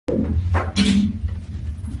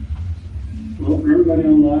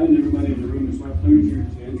everybody in the room. It's my pleasure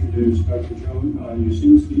to introduce Dr. Joan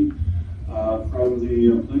Usinski from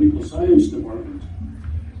the Political Science Department.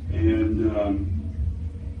 And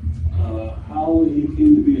how he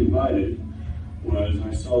came to be invited was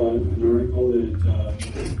I saw an article that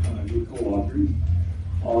he co-authored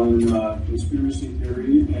on conspiracy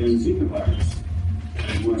theory and Zika virus.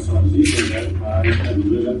 And when I saw Zika, my eyes had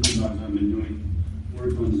lit up because I've been doing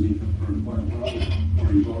work on Zika for quite a while,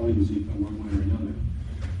 or involving Zika one way or another.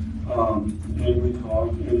 And we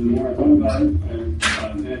talked, and the more I thought about it, and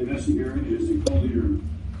Dan Messinger is the co-leader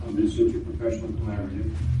of this interprofessional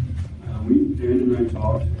collaborative. Dan and I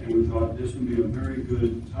talked, and we thought this would be a very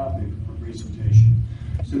good topic for presentation,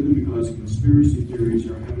 simply because conspiracy theories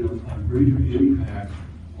are having a greater impact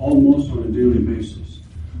almost on a daily basis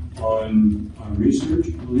on research,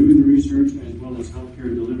 believing the research, as well as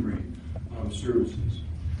healthcare delivery of services.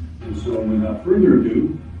 And so without further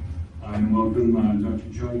ado, I welcome Dr.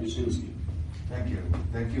 Joan Usinski. Thank you.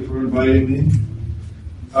 Thank you for inviting me.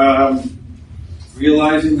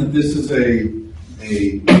 Realizing that this is a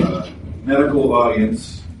medical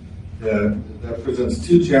audience that presents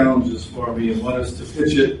two challenges for me, and one is to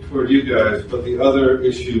pitch it toward you guys, but the other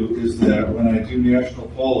issue is that when I do national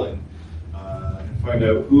polling and find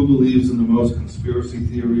out who believes in the most conspiracy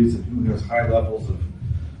theories and who has high levels of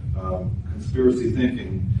conspiracy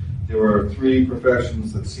thinking, there are three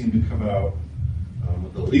professions that seem to come out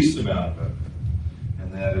with the least amount of it,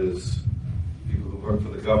 and that is people who work for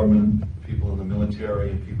the government, people in the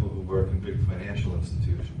military, and people who work in big financial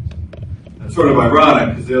institutions. That's sort of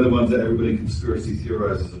ironic because they're the ones that everybody conspiracy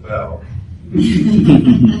theorizes about.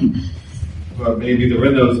 But maybe they're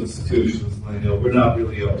in those institutions and they know we're not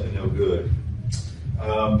really up to no good.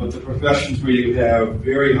 But the professions where you have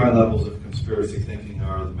very high levels of conspiracy thinking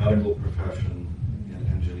are the medical profession and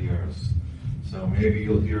engineers. So maybe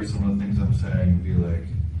you'll hear some of the things I'm saying and be like,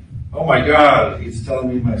 oh my God, he's telling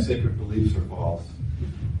me my sacred beliefs are false.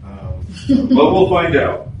 But we'll find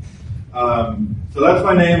out. So that's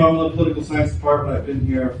my name. I'm in the Political Science Department. I've been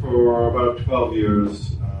here for about 12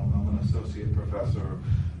 years. I'm an associate professor.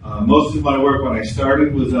 Most of my work when I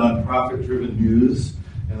started was on profit-driven news,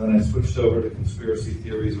 and then I switched over to conspiracy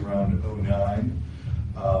theories around 2009.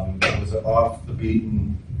 It was an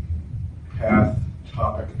off-the-beaten path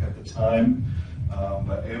topic at the time,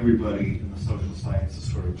 but everybody in the social sciences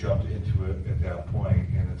sort of jumped into it at that point,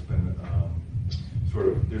 and it's been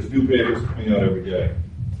there's new papers coming out every day.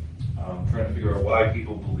 Trying to figure out why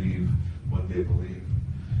people believe what they believe.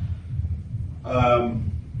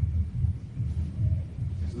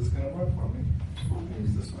 Is this going to work for me?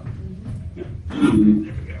 Use this one. There we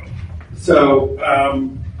go. So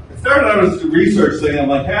it started out as a research thing. I'm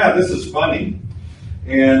like, this is funny.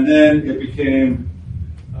 And then it became...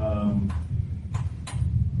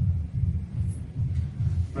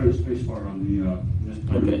 Try the space bar on the...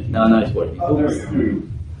 okay, now it's working. Oh, there we go.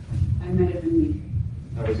 I might have been me.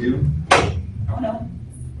 That was you? Oh, no.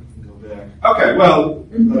 Go back. Okay, well,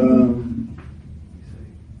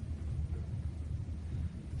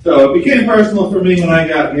 so it became personal for me when I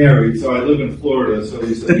got married. So I live in Florida, so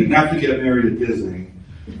he said, you have to get married at Disney.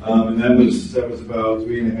 And that was about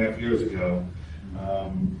 3.5 years ago.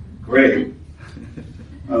 Great.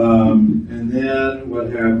 And then what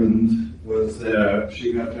happened was that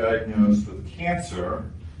she got diagnosed with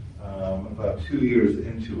cancer about 2 years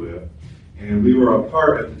into it. And we were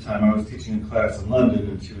apart at the time. I was teaching a class in London,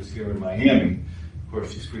 and she was here in Miami. Of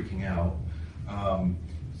course, she's freaking out.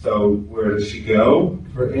 So where did she go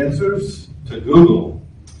for answers? To Google.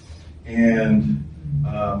 And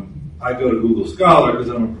I go to Google Scholar because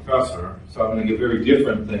I'm a professor, so I'm going to get very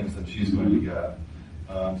different things than she's going to get.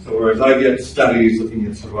 So whereas I get studies looking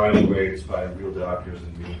at survival rates by real doctors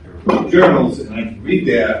and real journals, and I can read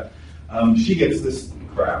that, she gets this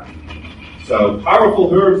crap. So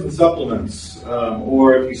powerful herbs and supplements,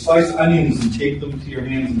 or if you slice onions and take them to your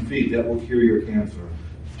hands and feet, that will cure your cancer.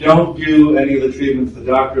 Don't do any of the treatments the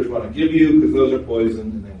doctors want to give you because those are poison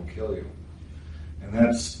and they will kill you. And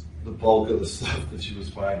that's the bulk of the stuff that she was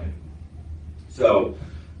finding. So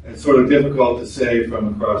it's sort of difficult to say from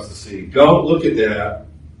across the sea. Don't look at that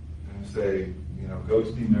and say, go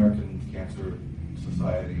to the American Cancer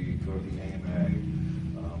Society, go to the AMA,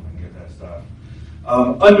 and get that stuff.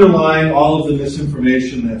 Underlying all of the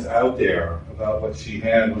misinformation that's out there about what she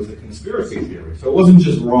had was a conspiracy theory. So it wasn't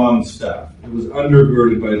just wrong stuff. It was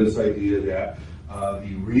undergirded by this idea that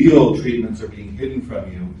the real treatments are being hidden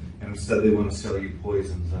from you, and instead they want to sell you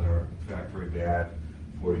poisons that are in fact very bad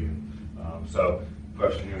for you. So the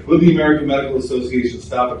question here is, would the American Medical Association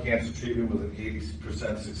stop a cancer treatment with an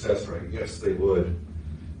 80% success rate? Yes, they would.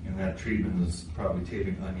 And that treatment is probably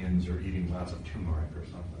taping onions or eating lots of turmeric or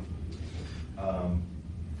something.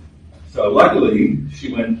 So luckily,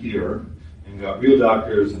 she went here and got real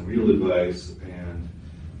doctors and real advice, and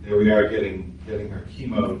there we are getting her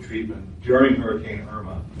chemo treatment during Hurricane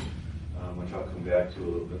Irma, which I'll come back to a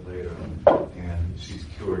little bit later, and she's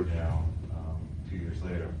cured now 2 years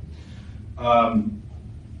later.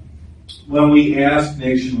 When we asked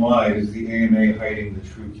nationwide, is the AMA hiding the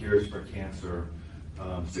true cures for cancer,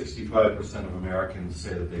 65% of Americans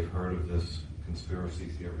say that they've heard of this conspiracy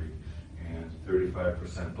theory, and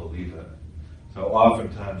 35% believe it. So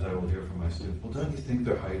oftentimes I will hear from my students, well, don't you think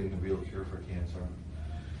they're hiding the real cure for cancer?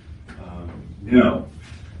 No.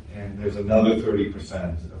 And there's another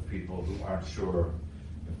 30% of people who aren't sure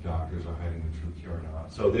if doctors are hiding the true cure or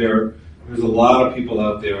not. So there's a lot of people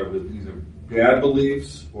out there with either bad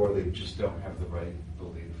beliefs or they just don't have the right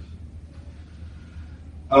beliefs.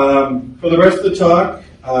 For the rest of the talk,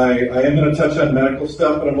 I am going to touch on medical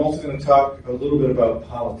stuff, but I'm also going to talk a little bit about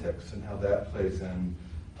politics and how that plays in.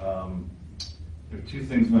 There are two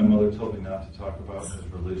things my mother told me not to talk about: is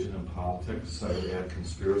religion and politics. I would add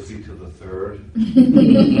conspiracy to the third.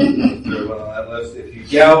 The third one on that list. If you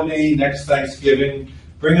doubt me next Thanksgiving,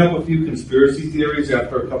 bring up a few conspiracy theories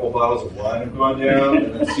after a couple bottles of wine have gone down,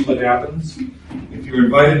 and then see what happens. If you're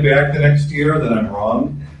invited back the next year, then I'm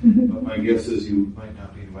wrong. But my guess is you might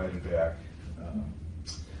not be invited back.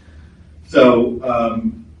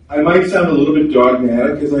 I might sound a little bit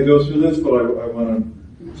dogmatic as I go through this, but I want to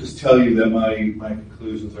just tell you that my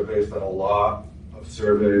conclusions are based on a lot of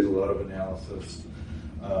surveys, a lot of analysis.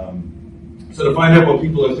 So to find out what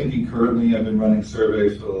people are thinking currently, I've been running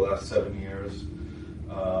surveys for the last 7 years.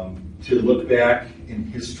 To look back in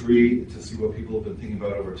history to see what people have been thinking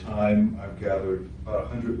about over time, I've gathered about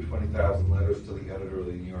 120,000 letters to the editor of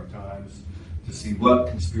the New York Times to see what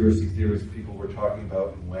conspiracy theories people were talking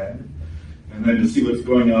about and when. And then to see what's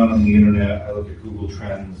going on the internet, I look at Google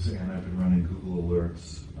Trends, and I've been running Google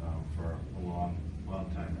Alerts for a long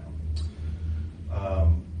time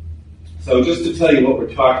now. So just to tell you what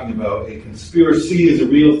we're talking about, a conspiracy is a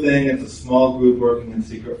real thing. It's a small group working in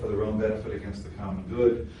secret for their own benefit against the common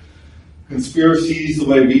good. Conspiracies, the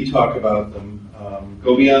way we talk about them,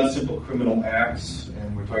 go beyond simple criminal acts,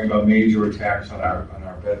 and we're talking about major attacks on our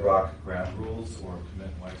bedrock ground rules or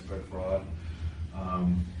commit widespread fraud.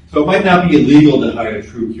 So it might not be illegal to hide a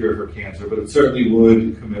true cure for cancer, but it certainly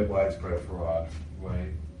would commit widespread fraud,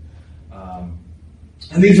 right?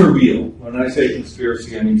 And these are real. When I say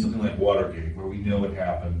conspiracy, I mean something like Watergate, where we know it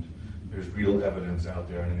happened. There's real evidence out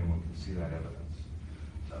there, and anyone can see that evidence.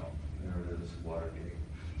 So there it is, Watergate.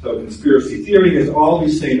 So conspiracy theory has all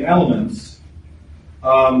these same elements,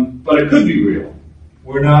 but it could be real.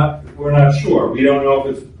 We're not sure. We don't know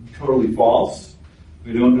if it's totally false.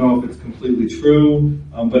 We don't know if it's completely true,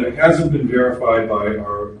 but it hasn't been verified by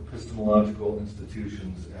our epistemological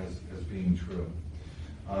institutions as being true.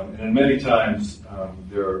 And many times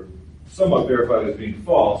they're somewhat verified as being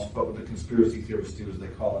false, but what the conspiracy theorists do is they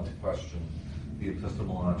call into question the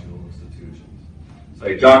epistemological institutions.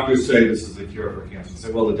 So doctors say this is a cure for cancer.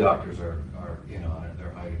 Say, well, the doctors are in on it. They're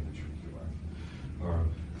hiding the true cure. Or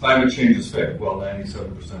climate change is fake. Well, 97%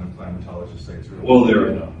 of climatologists say it's real. Well, they're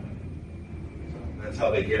in on it. That's how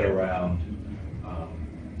they get around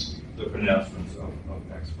the pronouncements of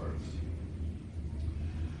experts.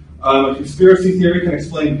 A conspiracy theory can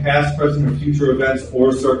explain past, present, or future events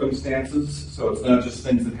or circumstances. So it's not just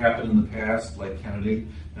things that happened in the past, like Kennedy,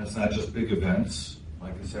 and it's not just big events,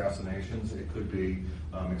 like assassinations. It could be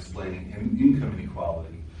explaining income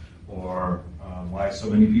inequality, or why so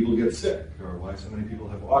many people get sick, or why so many people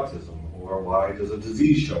have autism, or why does a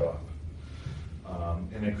disease show up.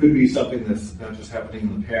 And it could be something that's not just happening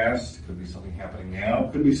in the past, it could be something happening now,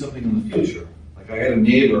 it could be something in the future. Like I had a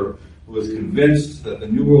neighbor who was convinced that the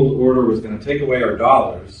New World Order was going to take away our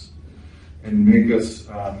dollars and make us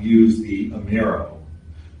use the Amero,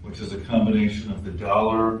 which is a combination of the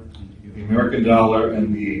dollar, the American dollar,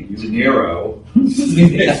 and the dinero. This doesn't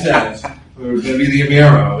even make sense. It was going to be the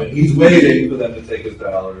Amero, and he's waiting for them to take his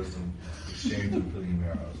dollars and exchange them for the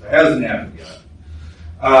Ameros. So it hasn't happened yet.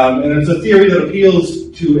 And it's a theory that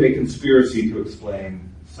appeals to a conspiracy to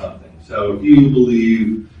explain something. So if you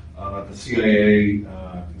believe that the CIA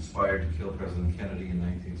conspired to kill President Kennedy in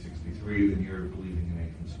 1963, then you're believing in a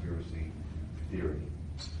conspiracy theory.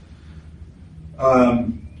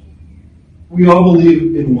 We all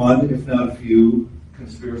believe in one, if not a few,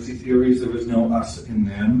 conspiracy theories. There is no us in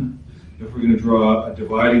them. If we're going to draw a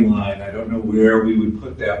dividing line, I don't know where we would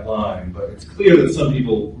put that line, but it's clear that some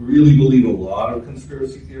people really believe a lot of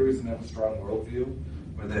conspiracy theories and have a strong worldview,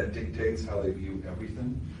 where that dictates how they view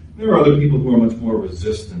everything. There are other people who are much more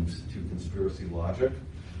resistant conspiracy logic.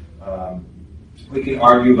 We can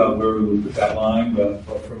argue about where we would put that line, but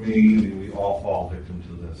for me, we all fall victim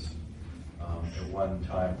to this at one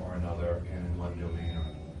time or another and in one domain or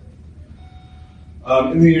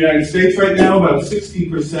another. In the United States right now, about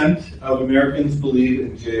 60% of Americans believe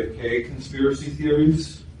in JFK conspiracy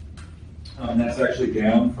theories. That's actually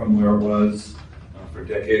down from where it was for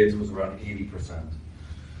decades. It was around 80%.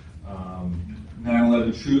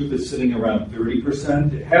 9/11 Truth is sitting around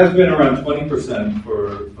 30%. It has been around 20%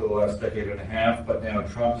 for the last decade and a half, but now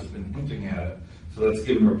Trump has been hinting at it. So that's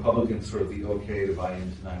given Republicans sort of the okay to buy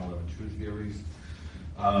into 9/11 Truth theories.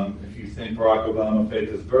 If you think Barack Obama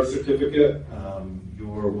faked his birth certificate,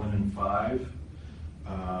 you're 1 in 5.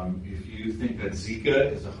 If you think that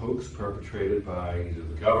Zika is a hoax perpetrated by either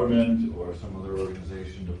the government or some other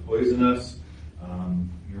organization to poison us,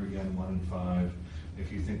 you're again 1 in 5.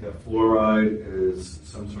 If you think that fluoride is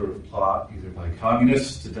some sort of plot either by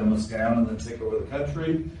communists to dumb us down and then take over the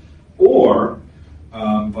country, or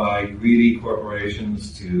by greedy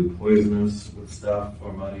corporations to poison us with stuff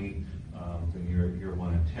for money, then you're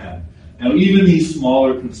 1 in 10. Now, even these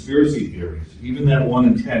smaller conspiracy theories, even that 1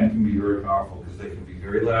 in 10 can be very powerful because they can be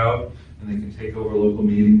very loud and they can take over local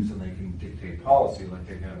meetings and they can dictate policy like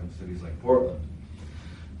they have in cities like Portland.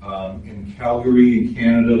 In Calgary, in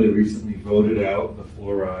Canada, they recently voted out the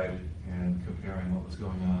fluoride, and comparing what was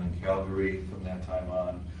going on in Calgary from that time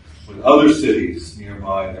on with other cities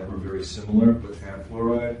nearby that were very similar but had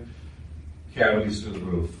fluoride, cavities through the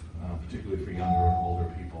roof, particularly for younger and older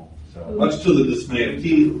people. So much to the dismay of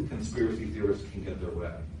teeth, conspiracy theorists can get their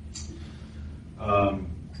way.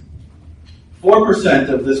 4%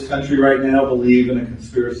 of this country right now believe in a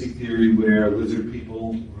conspiracy theory where lizard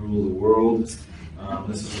people rule the world.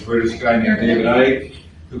 This is a British guy named David Icke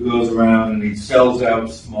who goes around and he sells out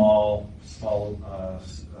small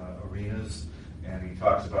arenas, and he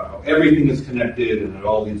talks about how everything is connected and it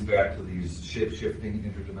all leads back to these shape-shifting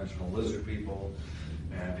interdimensional lizard people.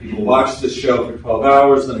 And people watch this show for 12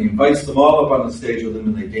 hours, then he invites them all up on the stage with him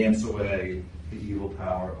and they dance away the evil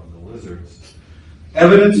power of the lizards.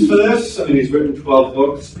 Evidence for this, I mean, he's written 12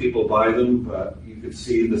 books, people buy them, but you could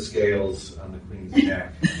see the scales on the Queen's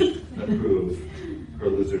neck that prove her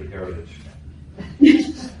lizard heritage.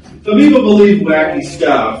 So people believe wacky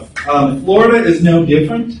stuff. Florida is no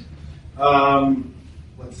different.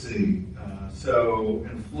 Let's see. So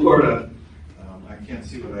in Florida, I can't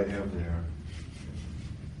see what I have there.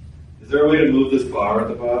 Is there a way to move this bar at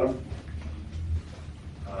the bottom?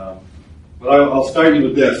 But I'll start you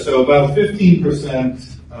with this. So about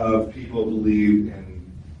 15% of people believe in,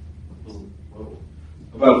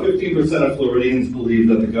 about 15% of Floridians believe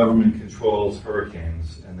that the government controls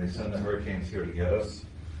hurricanes, and they send the hurricanes here to get us.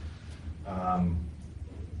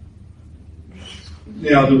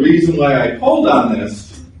 Now, the reason why I polled on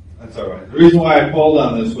this, that's all right. The reason why I polled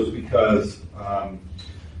on this was because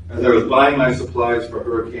as I was buying my supplies for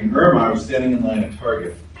Hurricane Irma, I was standing in line at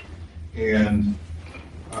Target, and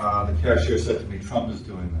the cashier said to me, "Trump is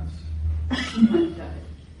doing this."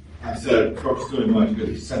 I said, "Trump's doing much good.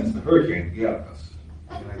 He sends the hurricane to get us."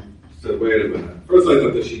 And I said, "Wait a minute." First I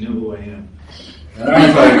thought that she knew who I am. And I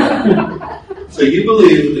was like, "So you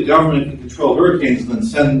believe that the government can control hurricanes and then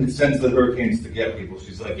sends the hurricanes to get people?"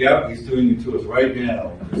 She's like, "Yeah, he's doing it to us right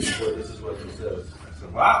now. This is what this is." I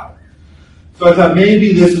said, "Wow." So I thought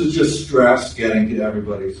maybe this is just stress getting to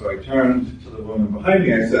everybody. So I turned to the woman behind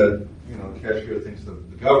me. I said, "The cashier thinks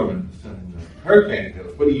that the government is sending the hurricane to get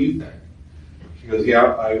us. What do you think?" She goes,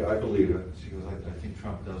 "Yeah, I believe it." She goes, I think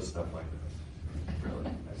Trump does stuff like this." Really?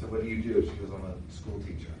 I said, "What do you do?" She goes, "I'm a school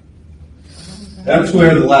teacher." That's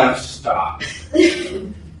where the laugh stopped.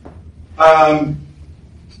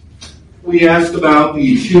 We asked about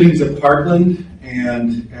the shootings at Parkland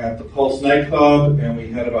and at the Pulse nightclub, and we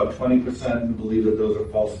had about 20% who believe that those are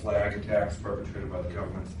false flag attacks perpetrated by the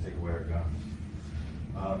government to take away our guns.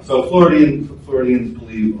 So Floridians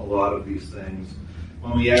believe a lot of these things.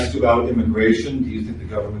 When we asked about immigration, do you think the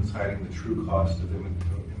government's hiding the true cost of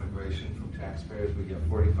immigration from taxpayers? We get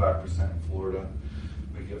 45% in Florida.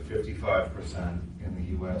 We get 55% in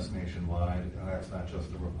the U.S. nationwide, and that's not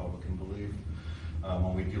just a Republican belief.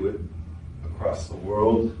 When we do it across the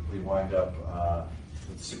world, we wind up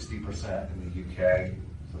with 60% in the UK,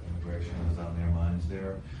 so immigration is on their minds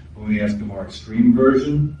there. When we ask a more extreme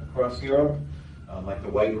version across Europe, like the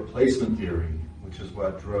white replacement theory, which is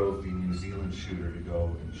what drove the New Zealand shooter to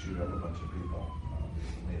go and shoot up a bunch of people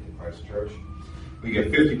recently at the Christchurch, we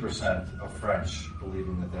get 50% of French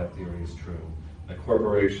believing that theory is true. That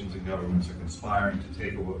corporations and governments are conspiring to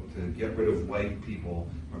get rid of white people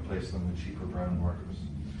and replace them with cheaper brown workers.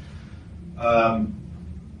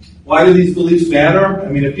 Why do these beliefs matter? I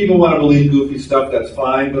mean, if people want to believe goofy stuff, that's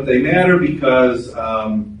fine, but they matter because,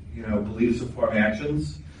 beliefs inform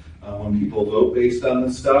actions. When people vote based on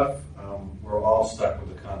this stuff, we're all stuck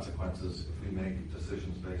with the consequences if we make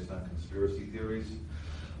decisions based on conspiracy theories.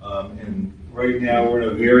 And right now we're in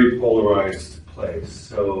a very polarized place.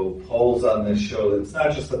 So polls on this show that it's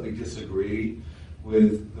not just that we disagree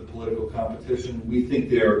with the political competition, we think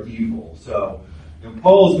they're evil. So in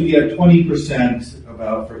polls we get 20%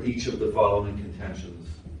 about for each of the following contentions.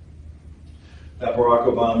 That Barack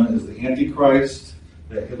Obama is the Antichrist,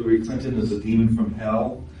 that Hillary Clinton is a demon from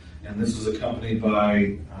hell, and this was accompanied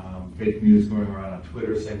by fake news going around on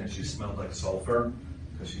Twitter saying that she smelled like sulfur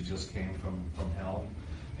because she just came from hell.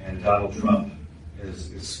 And Donald Trump is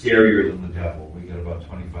scarier than the devil. We get about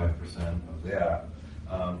 25% of that.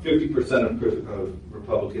 50% of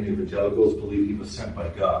Republican evangelicals believe he was sent by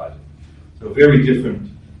God. So very different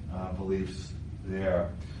beliefs there.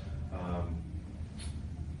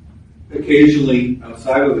 Occasionally,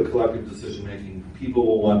 outside of the collective decision-making, people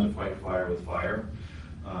will want to fight fire with fire.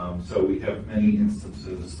 So we have many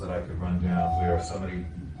instances that I could run down where somebody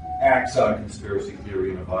acts on conspiracy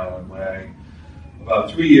theory in a violent way.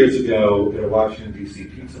 About 3 years ago, at a Washington, D.C.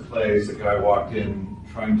 pizza place, a guy walked in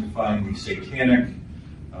trying to find the satanic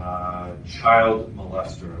child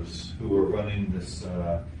molesters who were running this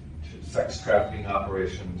sex trafficking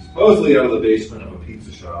operation, supposedly out of the basement of a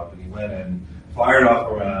pizza shop. And he went in, fired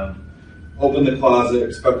off around, opened the closet,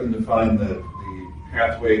 expecting to find the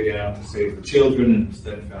pathway down to save the children, and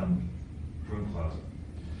instead found the broom closet.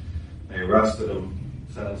 They arrested him,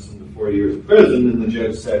 sentenced him to 4 years in prison, and the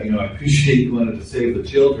judge said, I appreciate you wanted to save the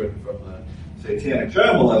children from the satanic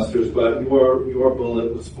child molesters, but your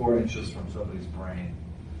bullet was 4 inches from somebody's brain.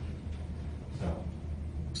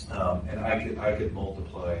 So, and I could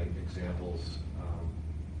multiply examples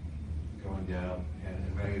going down, and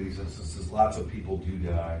in many of these instances, lots of people do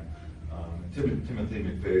die. Timothy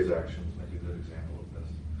McVeigh's actions make a good example of this.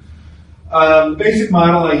 The basic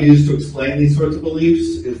model I use to explain these sorts of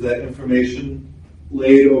beliefs is that information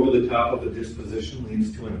laid over the top of a disposition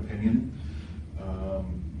leads to an opinion.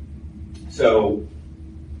 So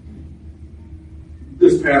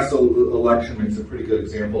this past election makes a pretty good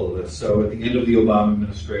example of this. So at the end of the Obama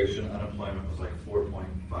administration, unemployment was like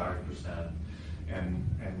 4.5%.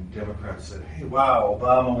 And Democrats said, hey, wow,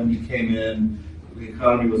 Obama, when you came in, the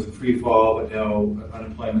economy was in free fall, but now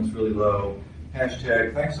unemployment's really low.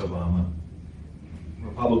 Hashtag, thanks, Obama.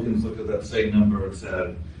 Republicans looked at that same number and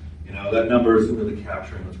said, that number isn't really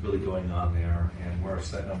capturing what's really going on there, and worse,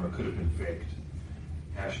 that number could have been faked.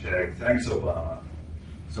 Hashtag, thanks, Obama.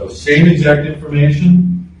 So same exact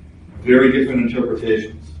information, very different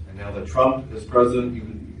interpretations. And now that Trump is president,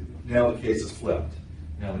 now the case is flipped.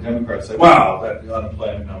 Now the Democrats say, wow, that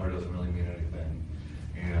unemployment number doesn't really mean anything.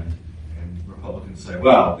 And Republicans say,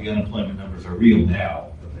 well, the unemployment numbers are real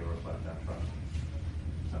now, that they reflect on Trump.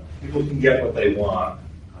 So people can get what they want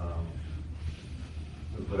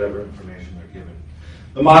with whatever information they're given.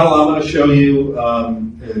 The model I'm going to show you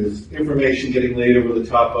is information getting laid over the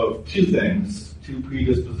top of two things, two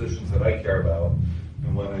predispositions that I care about.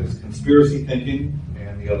 And one is conspiracy thinking,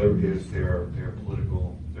 and the other is their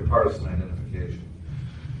partisan identification.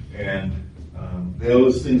 And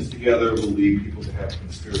those things together will lead people to have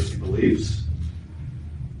conspiracy beliefs.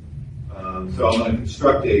 So I'm going to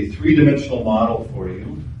construct a three-dimensional model for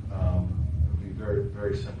you. It'll be very,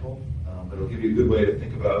 very simple, but it'll give you a good way to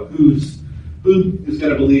think about who is going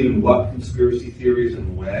to believe in what conspiracy theories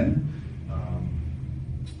and when.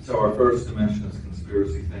 So our first dimension is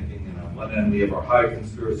conspiracy thinking, and on one end we have our high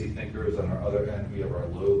conspiracy thinkers, on our other end we have our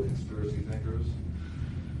low conspiracy thinkers.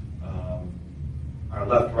 Our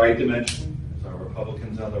left-right dimension is our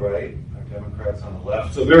Republicans on the right, our Democrats on the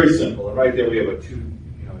left. So very simple, and right there we have a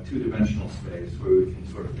two-dimensional space where we can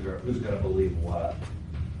sort of figure out who's going to believe what.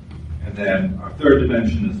 And then our third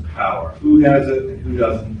dimension is power. Who has it and who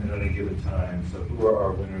doesn't at any given time. So who are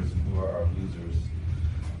our winners and who are our losers.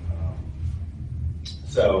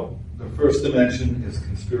 So the first dimension is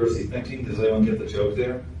conspiracy thinking. Does anyone get the joke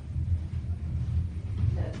there?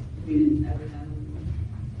 That we didn't ever have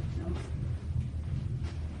no?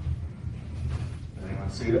 Anyone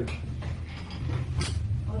see it?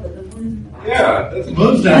 Oh, the moon in the back. Yeah, the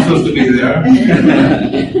moon's not supposed to be there.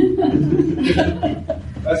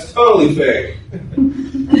 That's totally fake.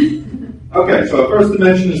 Okay, so our first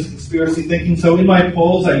dimension is conspiracy thinking. So in my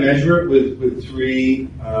polls, I measure it with three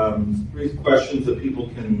questions that people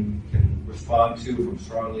can respond to from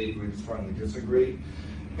strongly agree to strongly disagree.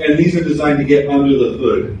 And these are designed to get under the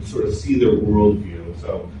hood and sort of see their worldview.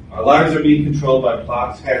 So our lives are being controlled by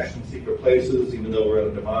plots hatched in secret places, even though we're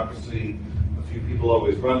in a democracy. few people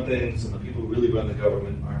always run things, and the people who really run the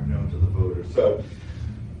government aren't known to the voters. So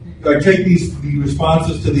I take the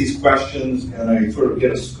responses to these questions, and I sort of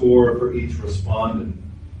get a score for each respondent.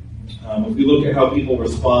 If we look at how people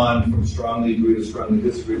respond from strongly agree to strongly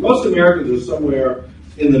disagree, most Americans are somewhere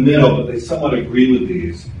in the middle, but they somewhat agree with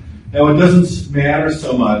these. Now, it doesn't matter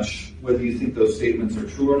so much whether you think those statements are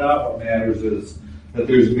true or not. What matters is that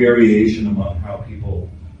there's variation among how people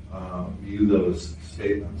view those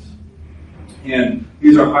statements. And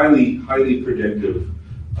these are highly, highly predictive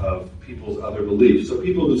of people's other beliefs. So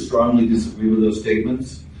people who strongly disagree with those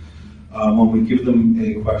statements, when we give them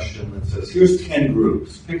a question that says, here's 10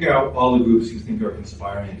 groups, pick out all the groups you think are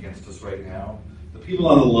conspiring against us right now. The people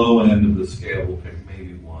on the low end of the scale will pick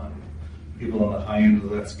maybe one. People on the high end of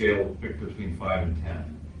that scale will pick between 5 and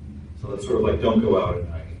 10. So that's sort of like don't go out at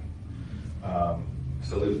night.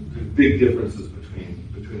 So there's big differences between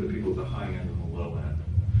the people at the high end and the low end.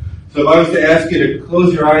 So if I was to ask you to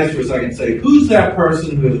close your eyes for a second and say, who's that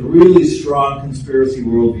person who has really strong conspiracy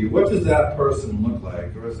worldview? What does that person look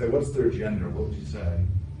like? Or I say, what's their gender? What would you say?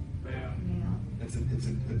 It's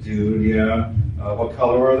a dude, yeah. What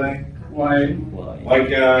color are they? White. White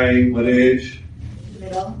guy. What age?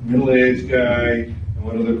 Middle. Middle-aged guy. And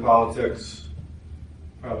what other politics?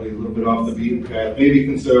 Probably a little bit off the beaten path. Maybe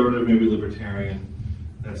conservative, maybe libertarian.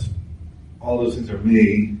 That's all those things are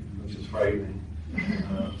me, which is frightening.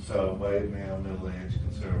 So white, male, middle-aged,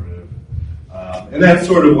 conservative. And that's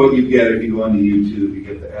sort of what you get if you go onto YouTube. You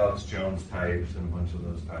get the Alex Jones types and a bunch of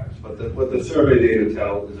those types. But what the survey data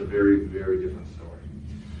tell is a very, very different story.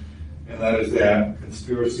 And that is that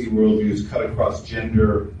conspiracy worldviews cut across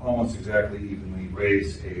gender almost exactly evenly,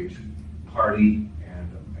 race, age, party,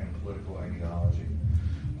 and political ideology.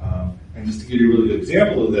 And just to give you a really good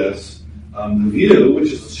example of this, The View,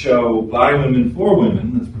 which is a show by women for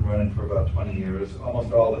women that's been running for about 20 years,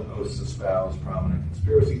 almost all the hosts espouse prominent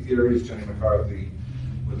conspiracy theories. Jenny McCarthy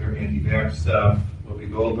with her anti-vax stuff.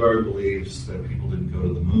 Whoopi Goldberg believes that people didn't go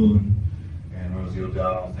to the moon. And Rosie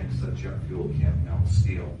O'Donnell thinks that jet fuel can't melt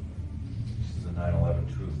steel. She's a 9/11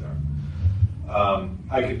 truther.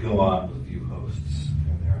 I could go on with a few hosts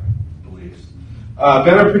and their beliefs.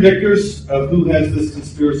 Better predictors of who has this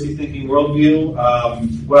conspiracy thinking worldview,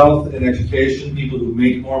 wealth and education. People who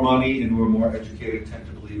make more money and who are more educated tend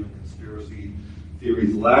to believe in conspiracy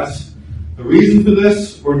theories less. The reason for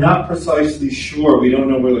this, we're not precisely sure. We don't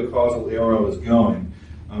know where the causal arrow is going.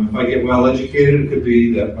 If I get well educated, it could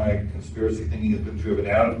be that my conspiracy thinking has been driven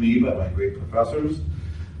out of me by my great professors.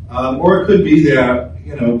 Or it could be that,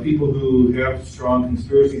 people who have strong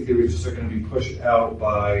conspiracy theories just are going to be pushed out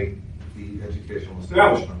by the educational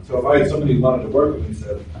establishment. So if I had somebody who wanted to work with me and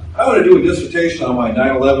said, I want to do a dissertation on why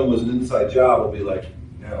 9/11 was an inside job, I'll be like,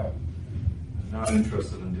 no, I'm not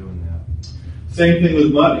interested in doing that. Same thing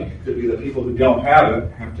with money. It could be that people who don't have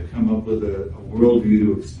it have to come up with a worldview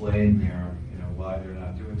to explain why they're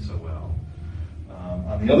not doing so well.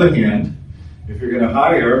 On the other hand, if you're going to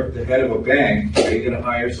hire the head of a bank, are you going to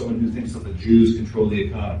hire someone who thinks that the Jews control the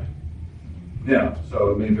economy? No.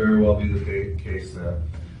 So it may very well be the case that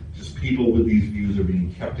just people with these views are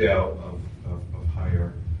being kept out of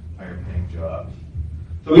higher paying jobs.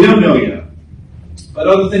 So we don't know yet. But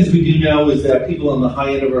other things we do know is that people on the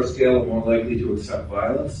high end of our scale are more likely to accept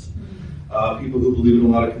violence. People who believe in a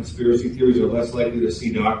lot of conspiracy theories are less likely to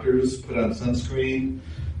see doctors, put on sunscreen,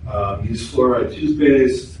 use fluoride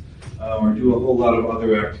toothpaste, or do a whole lot of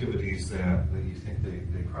other activities that you think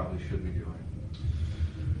they probably should be doing.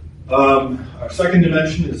 Our second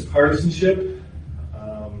dimension is partisanship.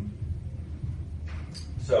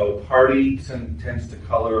 So party tends to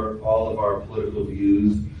color all of our political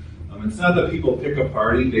views. It's not that people pick a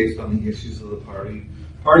party based on the issues of the party.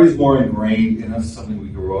 Party is more ingrained in us, something we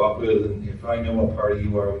grow up with. And if I know what party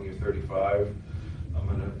you are when you're 35, I'm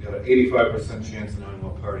going to get an 85% chance of knowing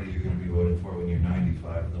what party you're going to be voting for when you're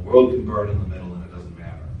 95. And the world can burn in the middle, and it doesn't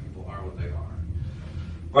matter. People are what they are.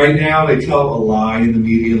 Right now, they tell a lie in the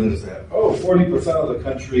media that is that 40% of the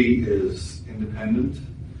country is independent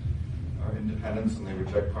or independents, and they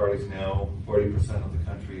reject parties. Now 40% of the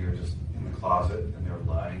country are just in the closet, and they're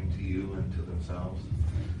lying to you and to themselves.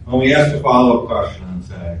 When we ask a follow-up question and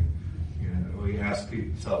say, we ask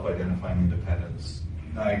people self-identifying independents,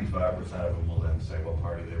 95% of them will then say what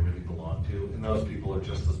party they really belong to, and those people are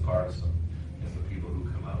just as partisan as the people who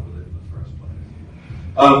come out with it in the first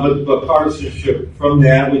place. But partisanship, from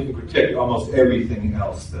that, we can protect almost everything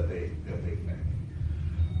else that they think.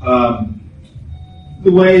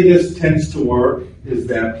 The way this tends to work is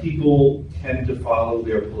that people tend to follow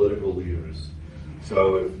their political leaders.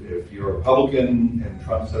 So if you're a Republican and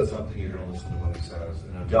Trump says something, you're going to listen to what he says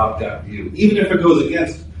and adopt that view, even if it goes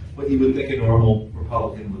against what you would think a normal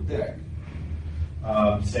Republican would think.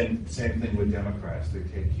 Same thing with Democrats. They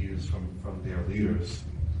take cues from their leaders.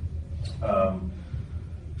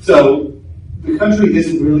 So the country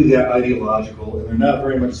isn't really that ideological, and they're not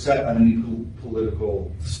very much set on any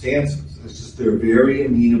political stances. It's just they're very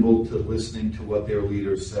amenable to listening to what their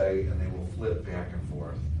leaders say, and they will flip back and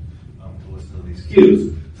forth to listen to these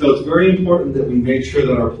cues. So it's very important that we make sure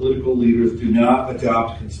that our political leaders do not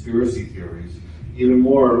adopt conspiracy theories. Even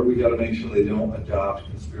more, we got to make sure they don't adopt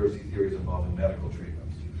conspiracy theories involving medical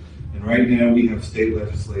treatments. And right now, we have state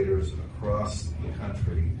legislators across the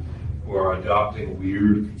country who are adopting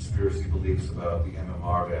weird conspiracy beliefs about the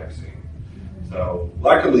MMR vaccine. So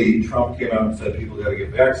luckily, Trump came out and said people got to get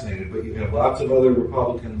vaccinated, but you have lots of other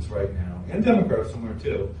Republicans right now, and Democrats somewhere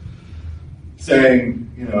too, saying,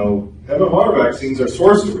 MMR vaccines are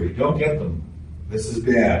sorcery. Don't get them. This is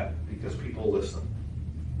bad because people listen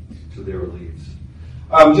to their leads.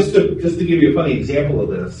 Just to give you a funny example of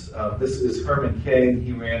this, this is Herman Cain.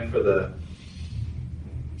 He ran for the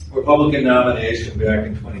Republican nomination back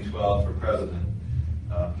in 2012 for president.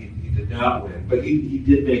 He did not win, but he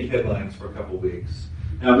did make headlines for a couple weeks.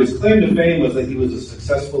 Now, his claim to fame was that he was a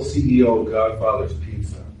successful CEO of Godfather's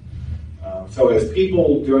Pizza. So as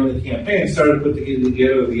people during the campaign started to put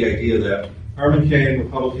together the idea that Herman Cain,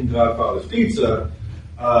 Republican Godfather's Pizza,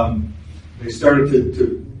 they started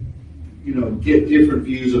to get different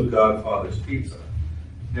views of Godfather's Pizza.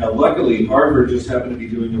 Now, luckily, Harvard just happened to be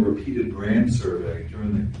doing a repeated brand survey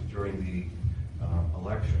during the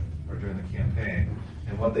election or during the campaign,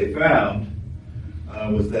 and what they found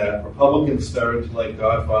was that Republicans started to like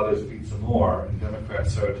Godfather's Pizza more, and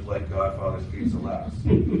Democrats started to like Godfather's Pizza less.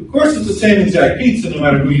 Of course, it's the same exact pizza, no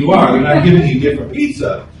matter who you are. They're not giving you different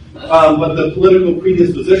pizza. But the political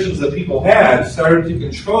predispositions that people had started to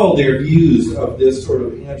control their views of this sort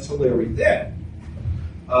of ancillary thing.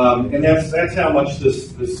 And that's how much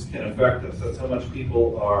this can affect us. That's how much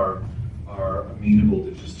people are amenable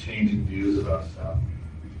to just changing views about stuff.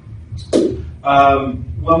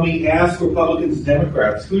 When we ask Republicans and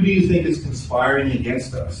Democrats, who do you think is conspiring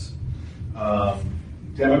against us?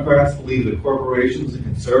 Democrats believe that corporations and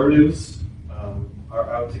conservatives are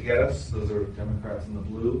out to get us. Those are Democrats in the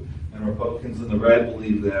blue. And Republicans in the red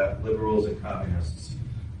believe that liberals and communists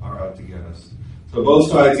are out to get us. So both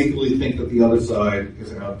sides equally think that the other side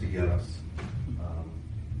is out to get us.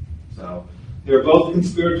 So they're both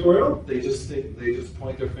conspiratorial. They just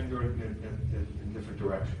point their finger in different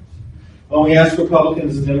directions. When we ask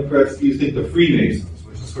Republicans and Democrats, do you think the Freemasons,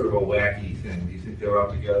 which is sort of a wacky thing, do you think they're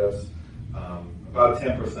out to get us? About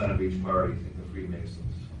 10% of each party think the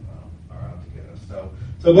Freemasons are out to get us.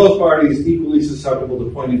 So both parties equally susceptible to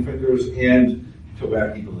pointing fingers and to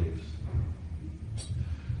wacky beliefs.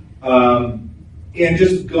 And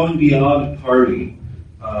just going beyond party,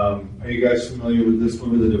 are you guys familiar with this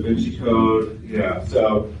one, with the Da Vinci Code? Yeah,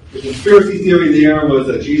 so the conspiracy theory there was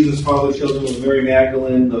that Jesus fathered children with Mary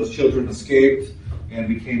Magdalene. Those children escaped and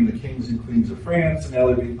became the kings and queens of France, and now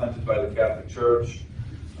they're being hunted by the Catholic Church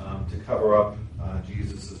to cover up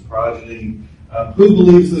Jesus' progeny. Who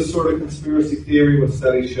believes this sort of conspiracy theory? What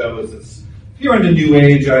studies show is if you're into New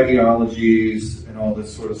Age ideologies and all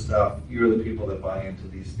this sort of stuff, you're the people that buy into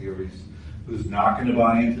these theories. Who's not going to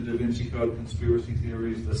buy into Da Vinci Code conspiracy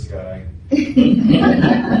theories? This guy. He's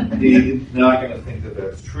not going to think that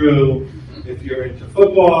that's true. If you're into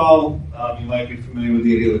football, you might be familiar with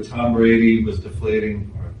the idea that Tom Brady was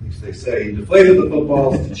deflating, or at least they say he deflated the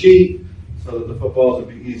footballs to cheat, so that the footballs would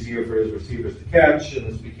be easier for his receivers to catch, and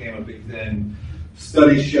this became a big thing.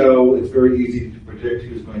 Studies show it's very easy to predict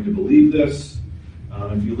who's going to believe this.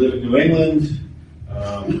 If you live in New England,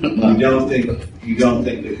 you don't think that he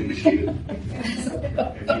cheated.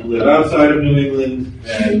 If you live outside of New England,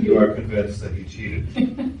 then you are convinced that he cheated.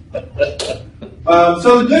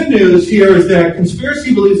 So the good news here is that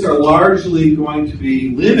conspiracy beliefs are largely going to be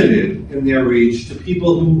limited in their reach to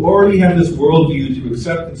people who already have this worldview to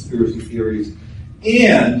accept conspiracy theories,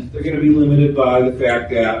 and they're going to be limited by the fact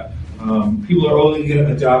that people are only going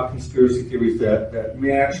to adopt conspiracy theories that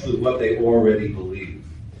match with what they already believe.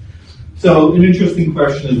 So an interesting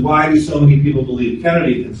question is, why do so many people believe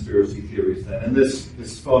Kennedy conspiracy theories then? And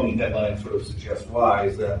this phony headline sort of suggests why,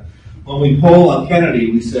 is that when we poll on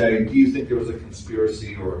Kennedy, we say, do you think there was a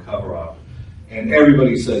conspiracy or a cover-up? And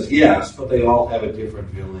everybody says yes, but they all have a different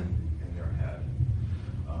villain in their head.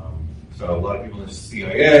 So a lot of people in the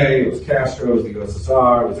CIA, it was Castro, it was the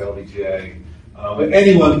USSR, it was LBJ. But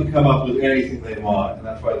anyone can come up with anything they want, and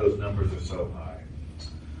that's why those numbers are so high.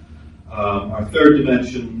 Our third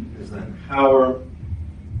dimension is then power.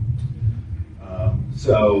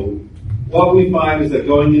 So what we find is that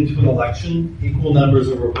going into an election, equal numbers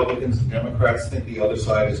of Republicans and Democrats think the other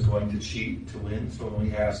side is going to cheat to win. So when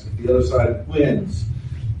we ask if the other side wins,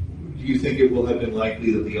 do you think it will have been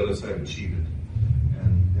likely that the other side had cheated?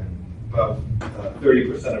 And about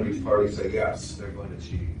 30% of each party say yes, they're going to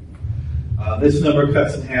cheat. This number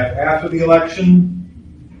cuts in half after the election,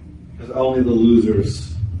 because only the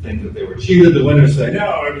losers think that they were cheated. The winners say,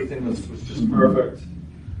 no, everything was just perfect.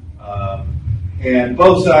 And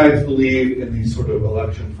both sides believe in these sort of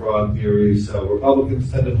election fraud theories. So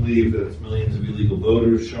Republicans tend to believe that it's millions of illegal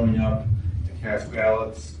voters showing up to cast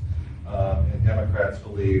ballots. And Democrats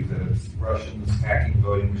believe that it's Russians hacking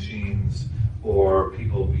voting machines or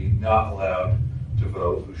people being not allowed to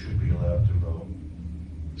vote who should be allowed to vote.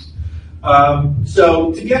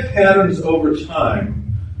 So to get patterns over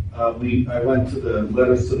time, I went to the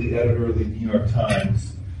letters to the editor of the New York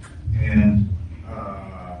Times, and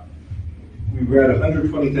we read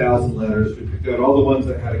 120,000 letters. We picked out all the ones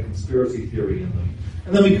that had a conspiracy theory in them.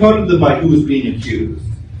 And then we coded them by who was being accused.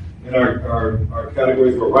 And our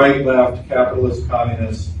categories were right, left, capitalist,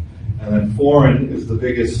 communist, and then foreign is the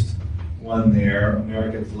biggest one there.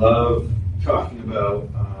 Americans love talking about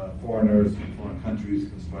foreigners and foreign countries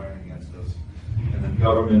conspiring against us. And then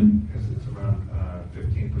government is around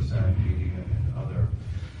 15%, media and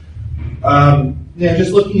other. Yeah,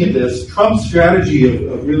 just looking at this, Trump's strategy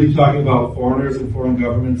of really talking about foreigners and foreign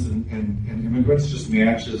governments and immigrants just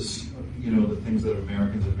matches, the things that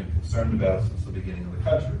Americans have been concerned about since the beginning of the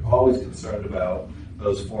country. Always concerned about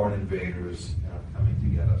those foreign invaders coming to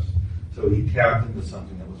get us. So he tapped into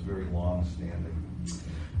something that was very long-standing.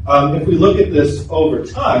 If we look at this over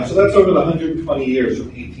time, so that's over the 120 years from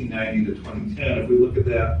 1890 to 2010. If we look at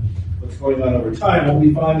that, what's going on over time, what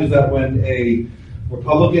we find is that when a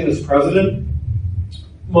Republican is president,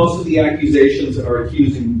 most of the accusations are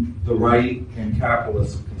accusing the right and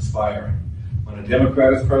capitalists of conspiring. When a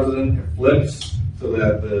Democrat is president, it flips so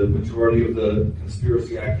that the majority of the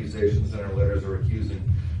conspiracy accusations in our letters are accusing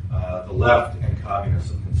the left and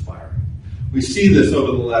communists of conspiring. We see this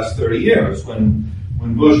over the last 30 years. When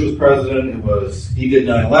Bush was president, he did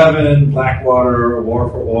 9/11, Blackwater, a war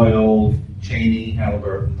for oil, Cheney,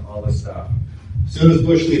 Halliburton, all this stuff. As soon as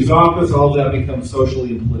Bush leaves office, all of that becomes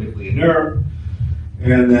socially and politically inert.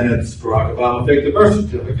 And then it's Barack Obama faked the birth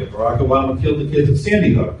certificate. Barack Obama killed the kids at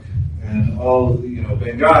Sandy Hook. And all,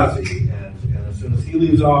 Benghazi. And as soon as he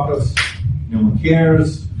leaves office, no one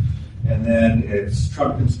cares. And then it's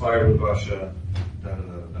Trump conspired with Russia.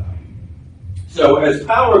 So as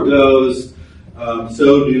power goes,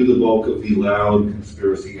 so do the bulk of the loud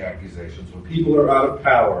conspiracy accusations. When people are out of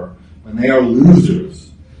power, when they are losers,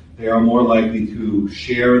 they are more likely to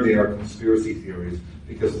share their conspiracy theories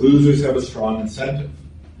because losers have a strong incentive,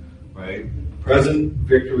 right? Present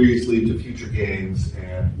victories lead to future gains,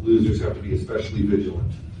 and losers have to be especially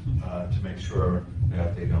vigilant to make sure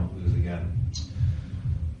that they don't lose again.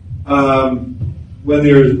 When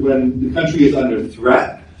the country is under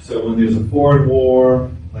threat, so when there's a foreign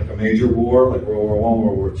war, like a major war, like World War I,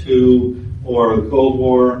 World War II, or the Cold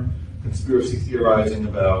War, conspiracy theorizing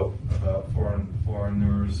about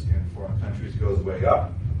foreigners and foreign countries goes way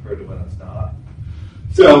up compared to when it's not.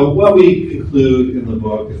 So what we conclude in the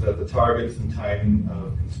book is that the targets and timing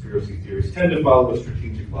of conspiracy theories tend to follow a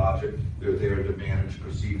strategic logic. They're there to manage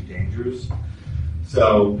perceived dangers.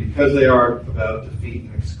 So because they are about defeat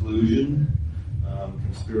and exclusion,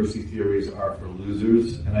 conspiracy theories are for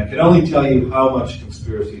losers. And I can only tell you how much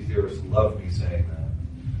conspiracy theorists love me saying that.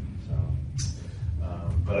 So,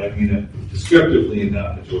 but I mean it descriptively and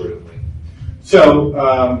not pejoratively. So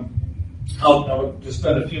I'll just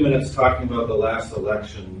spend a few minutes talking about the last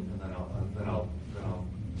election, and then I'll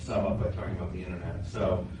sum up by talking about the internet.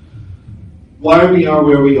 So why we are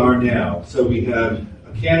where we are now. So we had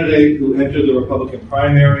a candidate who entered the Republican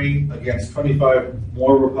primary against 25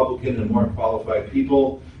 more Republican and more qualified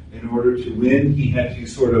people. In order to win, he had to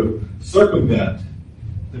sort of circumvent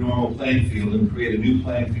the normal playing field and create a new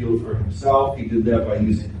playing field for himself. He did that by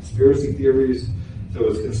using conspiracy theories. So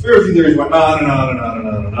his conspiracy theories went on and on and on and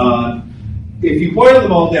on and on. If you boil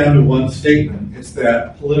them all down to one statement, it's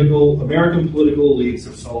that American political elites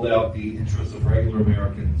have sold out the interests of regular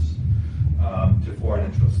Americans to foreign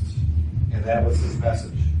interests. And that was his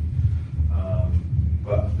message.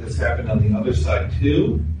 But this happened on the other side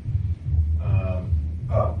too.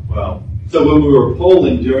 So when we were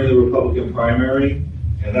polling during the Republican primary,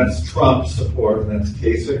 and that's Trump support, and that's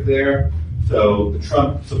Kasich there. So the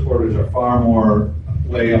Trump supporters are far more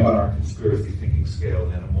way up on our conspiracy thinking scale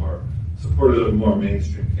than supporters of a more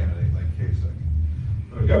mainstream candidate like Kasich.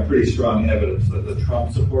 We've got pretty strong evidence that the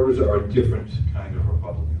Trump supporters are a different kind of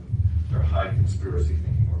Republican. They're high conspiracy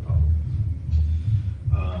thinking Republicans.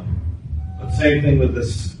 But same thing with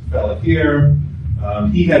this fella here.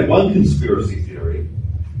 He had one conspiracy theory,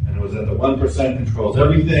 and it was that the 1% controls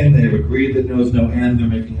everything. They've agreed that knows no end. They're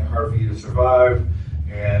making it hard for you to survive.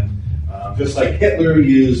 And just like Hitler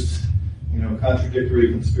used,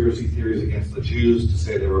 contradictory conspiracy theories against the Jews to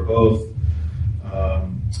say they were both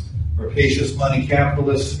rapacious money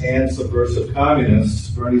capitalists and subversive communists,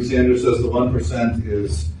 Bernie Sanders says the 1%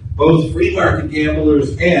 is both free market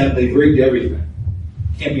gamblers and they've rigged everything.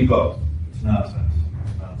 Can't be both. It's nonsense.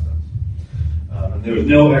 It's nonsense. And there's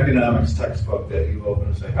no economics textbook that you open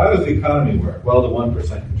and say, how does the economy work? Well, the 1%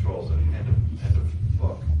 controls it. End of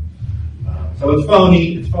book. So it's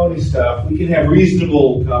phony stuff. We can have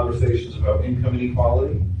reasonable conversations about income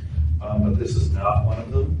inequality, but this is not one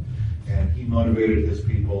of them. And he motivated his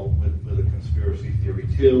people with a conspiracy theory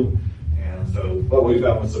too. And so what we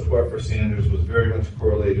found with support for Sanders was very much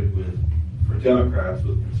correlated for Democrats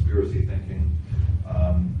with conspiracy thinking.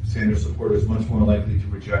 Sanders supporters much more likely to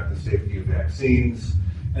reject the safety of vaccines.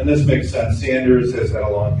 And this makes sense. Sanders has had a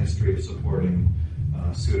long history of supporting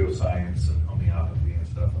pseudoscience and homeopathy and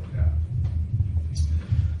stuff like that.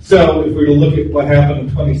 So if we were to look at what happened in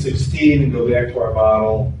 2016 and go back to our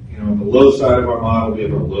model, on the low side of our model, we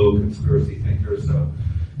have our low conspiracy thinkers. So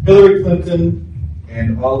Hillary Clinton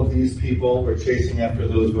and all of these people were chasing after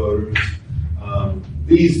those voters.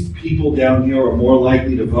 These people down here are more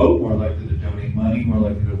likely to vote, more likely to donate money, more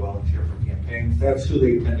likely to volunteer for campaigns. That's who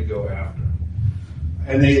they tend to go after.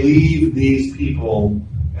 And they leave these people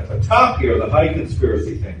at the top here, the high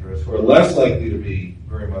conspiracy thinkers, who are less likely to be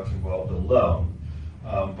very much involved alone.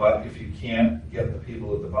 But if you can't get the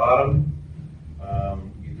people at the bottom,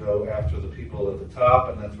 you go after the people at the top,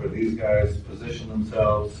 and that's where these guys position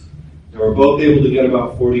themselves. They were both able to get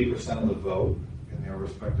about 40% of the vote in their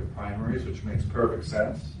respective primaries, which makes perfect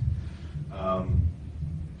sense.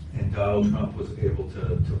 And Donald Trump was able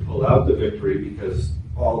to pull out the victory because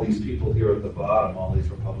all these people here at the bottom, all these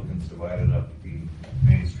Republicans divided up the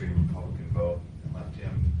mainstream Republican vote and left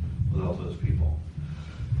him with all those people.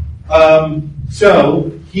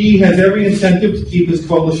 So he has every incentive to keep his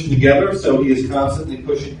coalition together, so he is constantly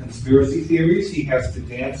pushing conspiracy theories. He has to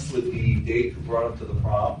dance with the date who brought him to the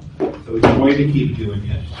prom, so he's going to keep doing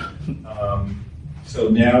it. So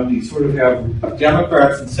now we sort of have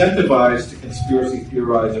Democrats incentivized to conspiracy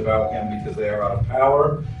theorize about him because they are out of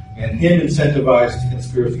power, and him incentivized to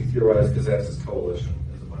conspiracy theorize because that's his coalition,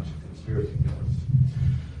 is a bunch of conspiracy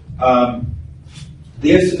theorists.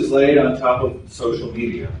 This is laid on top of social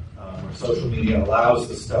media, where social media allows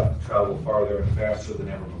the stuff to travel farther and faster than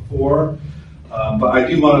ever before. But I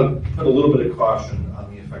do want to put a little bit of caution on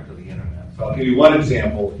the effect of the internet. So I'll give you one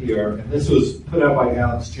example here, and this was put out by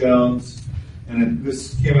Alex Jones. And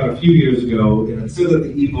this came out a few years ago, and it said that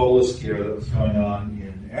the Ebola scare that was going on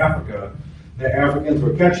in Africa, that Africans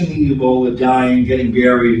were catching the Ebola, dying, getting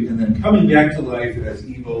buried, and then coming back to life as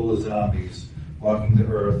Ebola zombies, walking the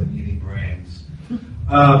earth and eating brains.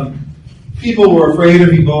 People were afraid of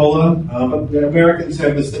Ebola, but the Americans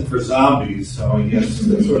have this thing for zombies, so I guess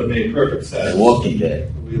that sort of made perfect sense. Walking Dead.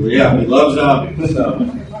 We love zombies.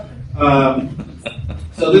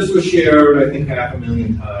 So this was shared, I think,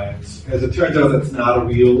 500,000 times. As it turns out, that's not a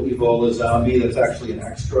real Ebola zombie. That's actually an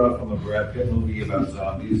extra from a Brad Pitt movie about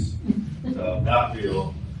zombies. So not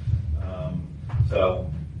real. So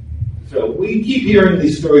we keep hearing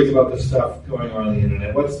these stories about this stuff going on the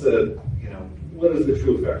internet. What is the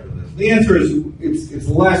true effect of this? The answer is it's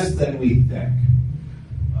less than we think.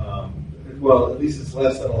 Well, at least it's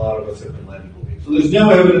less than a lot of us have been led to believe. So there's no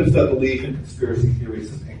evidence that belief in conspiracy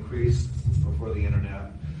theories has increased since before the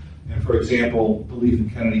internet. And for example, belief in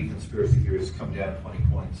Kennedy conspiracy theories has come down 20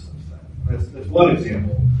 points since then. That's one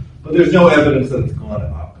example. But there's no evidence that it's gone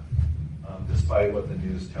up, despite what the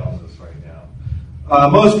news tells us right now.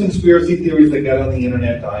 Most conspiracy theories that get on the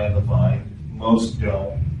internet die on the vine. Most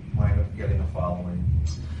don't wind up getting a following.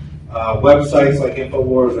 Websites like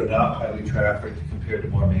InfoWars are not highly trafficked compared to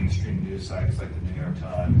more mainstream news sites like the New York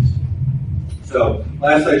Times. So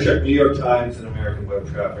last I checked, New York Times and American web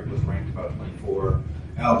traffic was ranked about 24.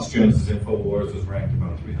 Alex Jones's InfoWars was ranked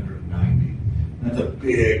about 390. And that's a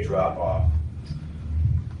big drop off.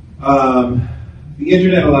 The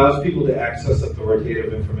internet allows people to access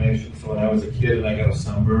authoritative information. So when I was a kid and I got a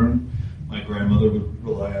sunburn, my grandmother would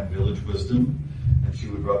rely on Village Wisdom, and she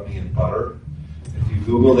would rub me in butter. If you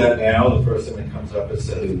Google that now, the first thing that comes up is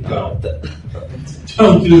says,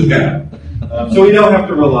 don't do that. So we don't have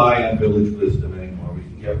to rely on Village Wisdom anymore. We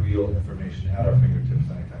can get real information at our fingertips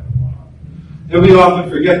anytime we want. And we often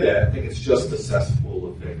forget that. I think it's just a cesspool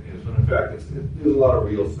of fake news, but in fact, there's a lot of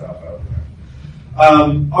real stuff out there.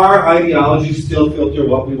 Our ideologies still filter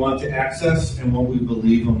what we want to access and what we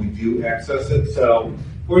believe when we do access it. So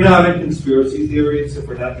we're not in conspiracy theories. If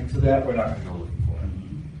we're not into that, we're not going to go looking for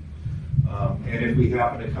it. And if we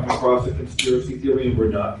happen to come across a conspiracy theory and we're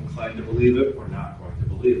not inclined to believe it, we're not going to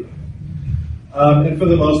believe it. And for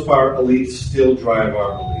the most part, elites still drive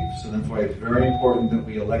our beliefs. And that's why it's very important that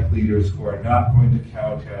we elect leaders who are not going to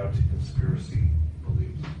kowtow to conspiracy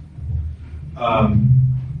beliefs.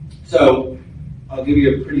 So I'll give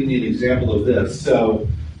you a pretty neat example of this. So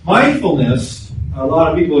mindfulness, a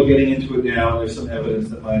lot of people are getting into it now. There's some evidence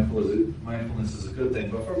that mindfulness is a good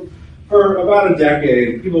thing. But for about a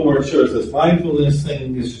decade, people weren't sure if this mindfulness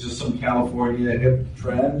thing is just some California hip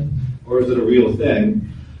trend, or is it a real thing?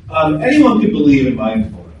 Anyone can believe in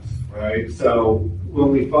mindfulness, right? So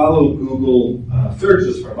when we follow Google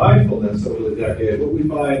searches for mindfulness over the decade, what we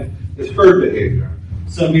find is herd behavior.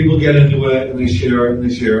 Some people get into it and they share it and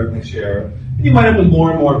they share it and they share it. And you wind up with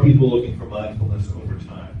more and more people looking for mindfulness over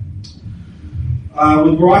time.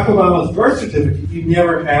 With Barack Obama's birth certificate, you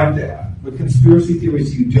never have that. With conspiracy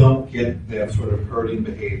theories, you don't get that sort of herding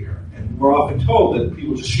behavior. And we're often told that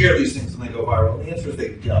people just share these things and they go viral. The answer is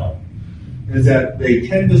they don't. Is that they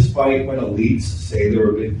tend to spike when elites say they're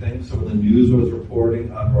a big thing. So when the news was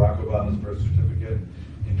reporting on Barack Obama's birth certificate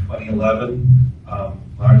in 2011,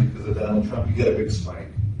 largely because of Donald Trump, you get a big spike.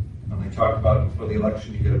 When they talk about it before the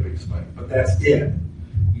election, you get a big spike. But that's it.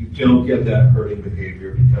 You don't get that herding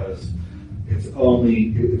behavior because it's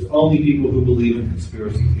only people who believe in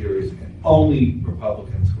conspiracy theories and only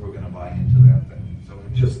Republicans who are going to buy into that thing. So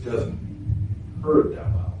it just doesn't herd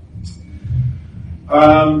that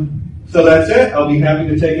well. So that's it. I'll be happy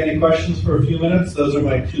to take any questions for a few minutes. Those are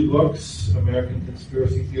my two books, American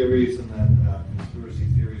Conspiracy Theories and then Conspiracy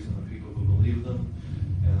Theories and the People Who Believe Them.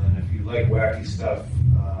 And then if you like wacky stuff,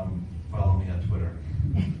 follow me on Twitter.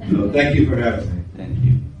 So thank you for having me. Thank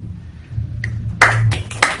you.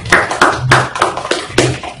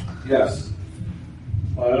 Yes.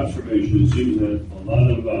 My observation, it seems that a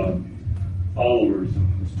lot of followers of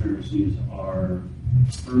conspiracies are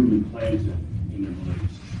firmly planted in their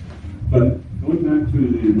beliefs. But going back to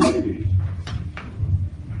the Watergate,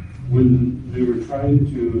 when they were trying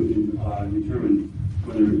to determine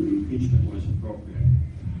whether impeachment was appropriate,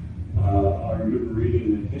 I remember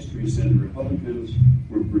reading that history said the Republicans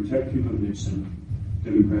were protective of Nixon,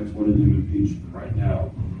 Democrats wanted him impeached right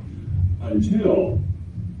now, until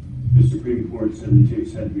the Supreme Court said the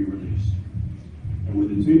tapes had to be released. And when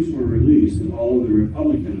the tapes were released, and all of the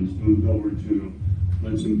Republicans moved over to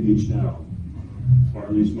let's impeach now. Or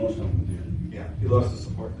at least most of them did. Yeah, he lost the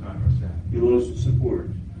support in Congress, yeah. He lost the support.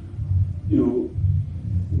 You know,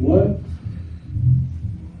 what,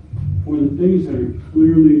 for the things that are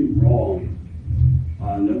clearly wrong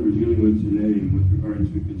that we're dealing with today with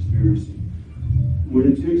regard to conspiracy, would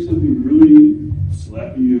it take something really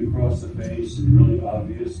slapping you across the face and really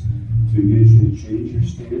obvious to get you to change your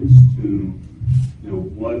stance to,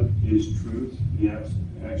 what is truth, the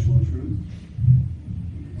actual truth?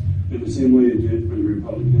 In the same way it did for the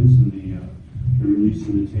Republicans and the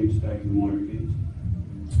releasing the tapes back in Watergate.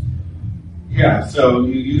 Yeah, so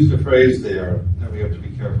you used a phrase there that we have to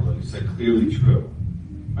be careful of. You said clearly true.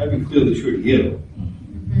 It might be clearly true to you,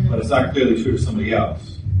 but it's not clearly true to somebody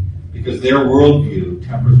else. Because their worldview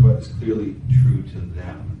tempers what is clearly true to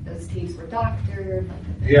them. Those tapes were doctored.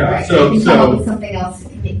 Yeah, right? so something else.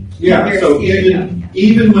 Yeah, so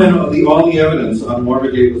even when all the evidence on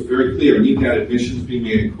Watergate was very clear, and you had admissions being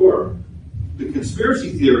made in court, the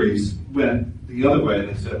conspiracy theories went the other way, and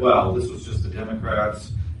they said, well, this was just the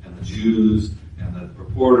Democrats and the Jews and the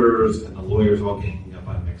reporters and the lawyers all ganging up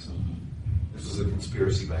on Nixon. This was a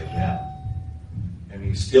conspiracy by them. And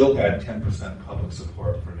you still had 10% public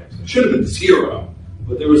support for Nixon. It should have been 0,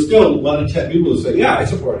 but there were still 1 in 10 people who said, yeah, I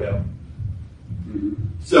support him.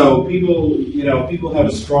 So people have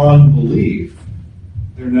a strong belief.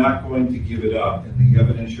 They're not going to give it up, and the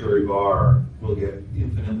evidentiary bar will get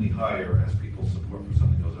infinitely higher as people's support for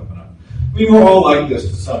something goes up and up. I mean, we're all like this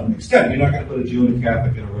to some extent. You're not going to put a Jew and a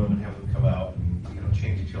Catholic in a room and have them come out and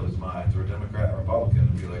change each other's minds, or a Democrat or a Republican,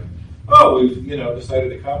 and be like, oh, we've decided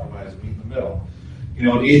to compromise and meet in the middle.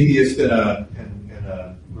 An atheist and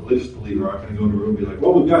a religious believer aren't going to go in a room and be like,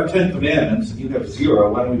 well, we've got 10 commandments and you have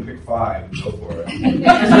 0. Why don't we pick 5 and go for it?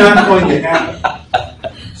 It's not going to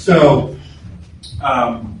happen. So,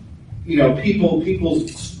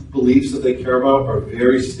 people's beliefs that they care about are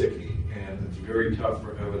very sticky, and it's very tough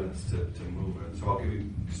for evidence to move it. So I'll give you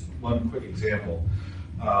just one quick example.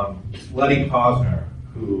 Lenny Posner,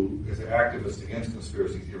 who is an activist against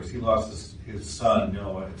conspiracy theories, he lost his son,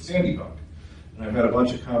 Noah, at Sandy Hook. And I've had a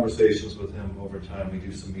bunch of conversations with him over time. We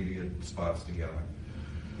do some media spots together.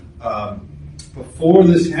 Before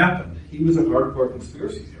this happened, he was a hardcore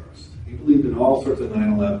conspiracy theorist. He believed in all sorts of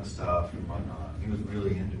 9/11 stuff and whatnot. He was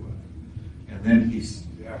really into it. And then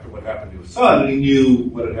after what happened to his son, he knew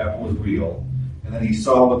what had happened was real. And then he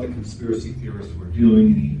saw what the conspiracy theorists were doing,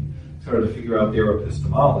 and he started to figure out their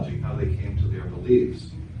epistemology, how they came to their beliefs.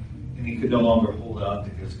 And he could no longer hold on to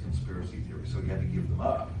his conspiracy theories, so he had to give them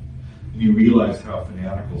up. And you realized how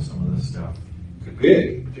fanatical some of this stuff could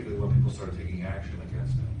be, particularly when people started taking action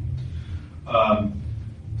against it.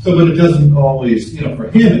 But it doesn't always, for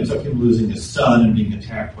him, it took him losing his son and being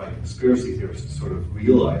attacked by conspiracy theorists to sort of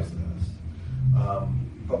realize this.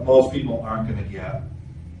 But most people aren't going to get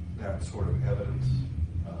that sort of evidence,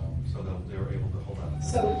 so they're able to hold on.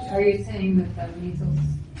 So are you saying that the measles,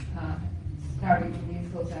 starting the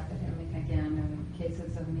measles epidemic again, and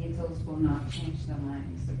cases of measles will not change the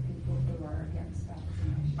minds of people who are against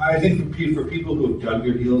vaccination? I think for people who have dug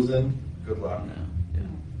their heels in, good luck.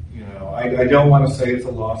 I don't want to say it's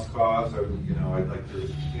a lost cause. I'd like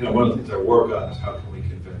to, one of the things I work on is how can we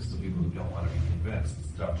convince the people who don't want to be convinced.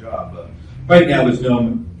 It's a tough job, but right now there's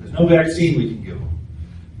no vaccine we can give them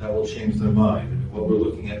that will change their mind. And what we're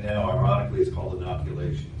looking at now, ironically, is called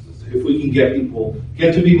inoculations. If we can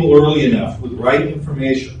get to people early enough with right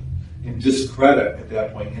information and discredit at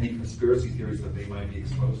that point any conspiracy theories that they might be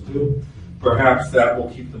exposed to, perhaps that will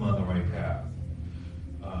keep them on the right path.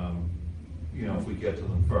 If we get to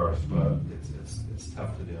them first, but it's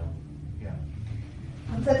tough to do. Yeah.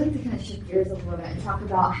 So I'd like to kind of shift gears a little bit and talk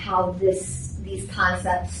about how these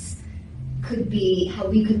concepts could be, how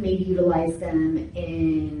we could maybe utilize them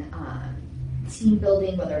in team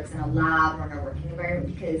building, whether it's in a lab or in a working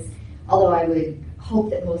environment, because although I would hope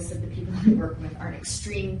that most of the people I work with aren't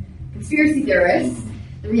extreme conspiracy theorists,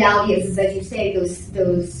 the reality is as you say,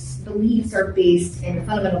 those beliefs are based in the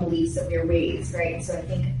fundamental beliefs that we are raised, right? And so I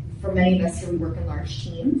think for many of us here, we work in large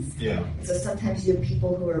teams. Yeah. And so sometimes you have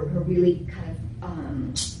people who are really kind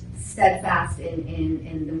of steadfast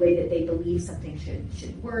in the way that they believe something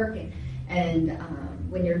should work. And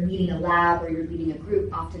when you're leading a lab or you're leading a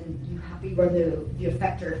group, often you are the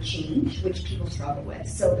effector of change, which people struggle with.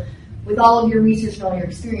 So with all of your research and all your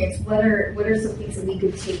experience, what are some things that we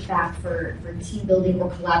could take back for team building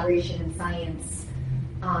or collaboration in science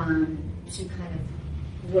to kind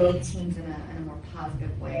of grow teams in a more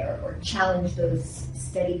positive way or challenge those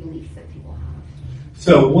steady beliefs that people have?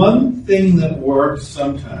 So one thing that works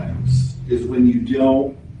sometimes is when you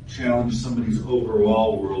don't challenge somebody's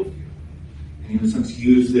overall worldview. And in a sense,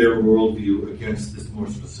 use their worldview against this more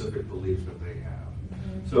specific belief that they have.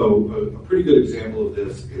 Mm-hmm. So a pretty good example of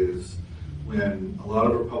this is when a lot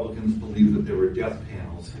of Republicans believe that there were death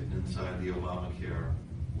panels hidden inside the Obamacare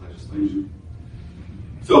legislation.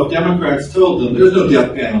 Mm-hmm. So if Democrats told them there's no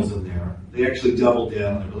death panels in there, they actually doubled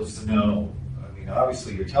down and said, no, I mean,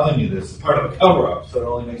 obviously you're telling me this is part of a cover-up, so it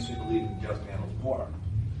only makes me believe in death panels more.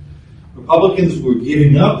 Republicans were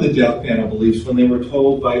giving up the death panel beliefs when they were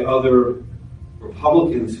told by other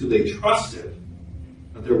Republicans who they trusted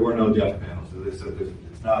that there were no death panels. So they said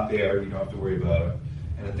it's not there, you don't have to worry about it.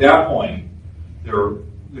 And at that point, their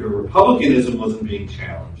Republicanism wasn't being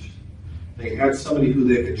challenged. They had somebody who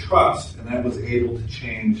they could trust, and that was able to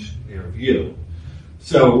change their view.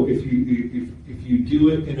 So if you do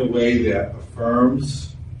it in a way that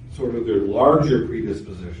affirms sort of their larger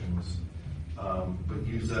predispositions, but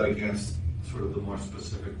use that against sort of the more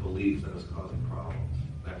specific belief that is causing problems,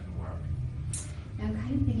 that can work. I'm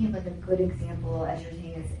kind of thinking of like a good example, as you're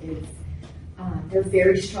saying, is there are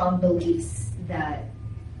very strong beliefs that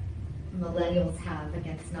millennials have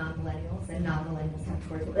against non-millennials and non-millennials have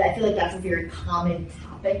towards. I feel like that's a very common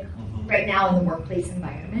topic right now in the workplace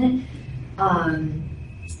environment.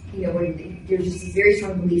 Where there's just these very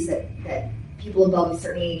strong beliefs that people above a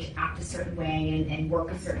certain age act a certain way and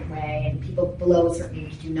work a certain way, and people below a certain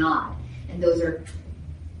age do not. And those are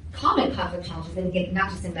common conflict challenges, and again,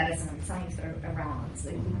 not just in medicine and science, but around.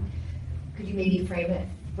 So could you maybe frame it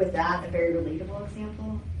with that, a very relatable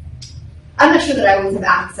example? I'm not sure that I always have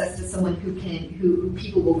access to someone who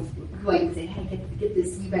I can say, hey, get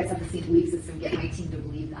this, you guys have the same belief system, get my team to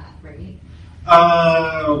believe that, right?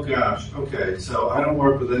 Oh gosh, okay, so I don't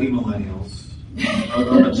work with any millennials.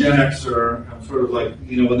 I'm a Gen Xer. I'm sort of like,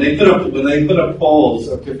 when they put up polls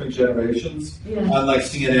of different generations on like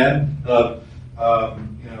CNN, the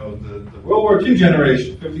World War II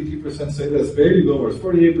generation, 52% say this, baby boomers,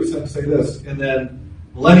 48% say this, and then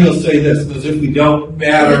millennials say this, as if we don't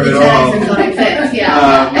matter at all.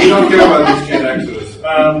 We don't care about these Gen Xers.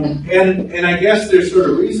 And I guess there's sort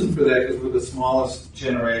of reason for that because we're the smallest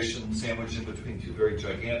generation sandwiched in between two very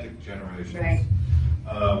gigantic generations. Right.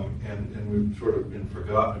 And we've sort of been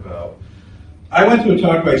forgotten about. I went to a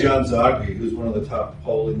talk by John Zogby, who's one of the top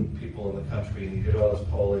polling people in the country, and he did all this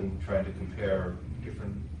polling trying to compare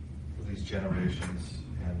different of these generations,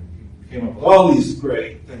 and he came up with all these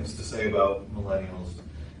great things to say about millennials.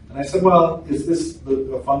 And I said, well, is this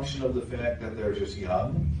a function of the fact that they're just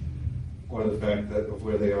young, or the fact that of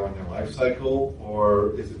where they are in their life cycle,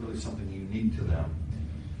 or is it really something unique to them?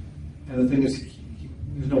 And the thing is,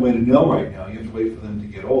 there's no way to know right now. You have to wait for them to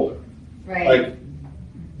get older. Right. Like,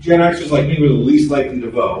 Gen Xers like me were the least likely to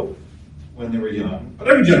vote when they were young, but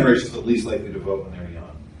every generation is the least likely to vote when they're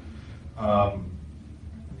young.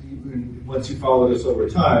 Once you followed us over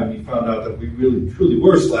time, you found out that we really, truly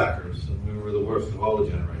were slackers, and we were the worst of all the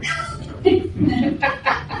generations.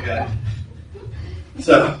 Yeah.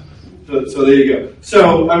 So there you go.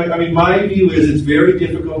 So, I mean, my view is it's very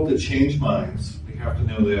difficult to change minds. We have to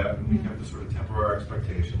know that, and we have to sort of temper our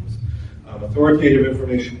expectations. Authoritative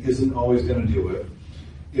information isn't always going to do it.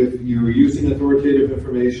 If you're using authoritative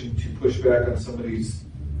information to push back on somebody's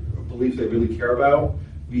belief they really care about,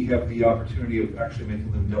 we have the opportunity of actually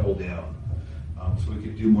making them double down. So we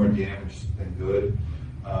could do more damage than good.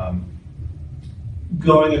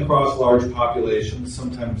 Going across large populations,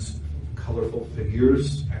 sometimes colorful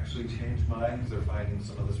figures actually change minds. They're finding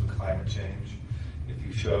some of this with climate change. If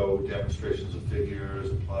you show demonstrations of figures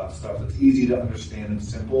and plot stuff that's easy to understand and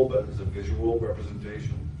simple, but as a visual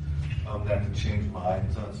representation, that can change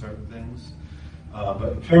minds on certain things.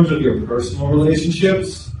 But in terms of your personal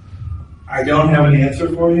relationships, I don't have an answer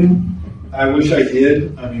for you. I wish I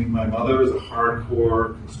did. I mean, my mother is a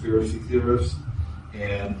hardcore conspiracy theorist,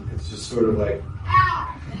 and it's just sort of like,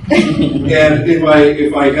 and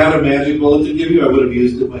if I got a magic bullet to give you, I would have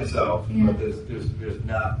used it myself. Yeah. But there's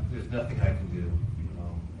nothing I can do,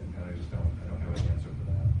 and I don't have an answer for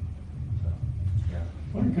that. So, yeah.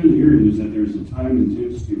 What I'm kind of hearing is that there's a time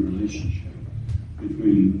intensity relationship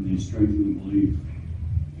between the strengthening belief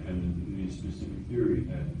and the specific theory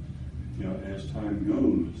that, as time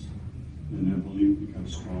goes, then that belief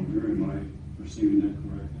becomes stronger. Am I perceiving that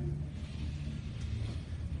correctly?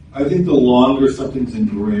 I think the longer something's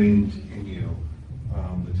ingrained in you,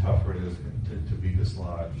 the tougher it is to be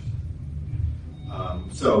dislodged.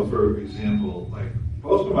 So, for example, like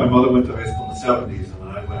both when my mother went to high school in the 70s and when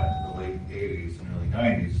I went in the late 80s and early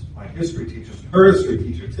 90s, my history teachers, her history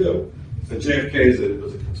teacher too, said JFK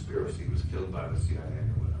was a conspiracy. He was killed by the CIA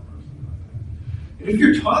or whatever, or something like that. And if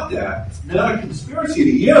you're taught that, it's not a conspiracy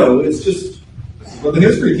to you. It's just, this is what the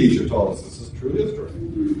history teacher told us. This is true history.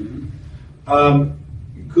 Mm-hmm.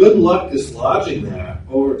 Good luck dislodging that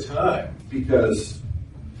over time because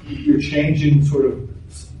you're changing sort of,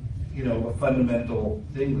 a fundamental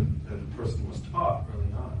thing that a person was taught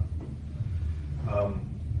early on.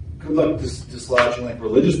 Good luck dislodging like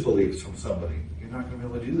religious beliefs from somebody. You're not going to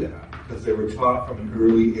be able to do that because they were taught from an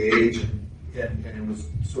early age and it was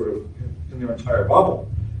sort of in their entire bubble.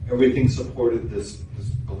 Everything supported this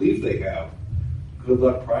belief they have. Good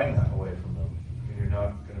luck prying that away from them. And you're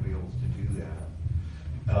not going to be able to do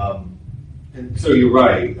that. And so you're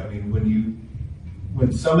right. I mean,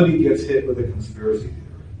 when somebody gets hit with a conspiracy theory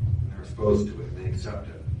and they're exposed to it and they accept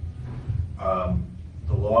it,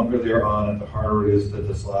 the longer they're on it, the harder it is to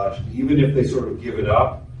dislodge. Even if they sort of give it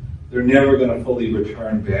up, they're never going to fully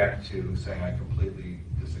return back to saying, I completely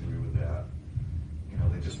disagree with that.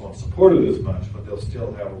 They just won't support it as much, but they'll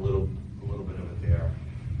still have a little bit of it there.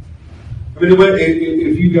 I mean,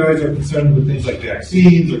 if you guys are concerned with things like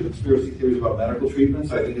vaccines or conspiracy theories about medical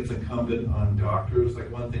treatments, I think it's incumbent on doctors. Like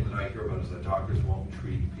one thing that I hear about is that doctors won't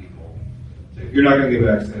treat people. Say, if you're not going to get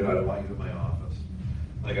vaccinated, I don't want you in my office.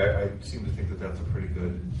 Like I seem to think that that's a pretty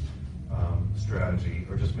good strategy,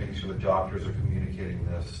 or just making sure that doctors are communicating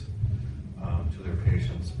this to their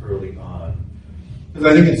patients early on. Because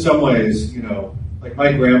I think in some ways, like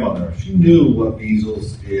my grandmother, she knew what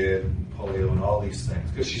measles did, and polio, and all these things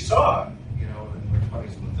because she saw it, in her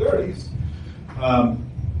 20s and 30s.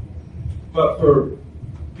 But for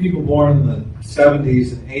people born in the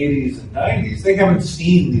 70s and 80s and 90s, they haven't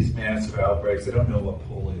seen these massive outbreaks. They don't know what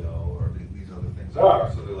polio or these other things are.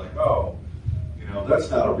 So they're like, oh, that's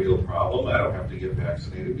not a real problem. I don't have to get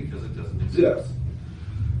vaccinated because it doesn't exist.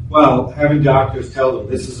 Well, having doctors tell them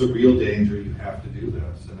this is a real danger, you have to do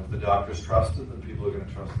this. And if the doctors trust it, then people are going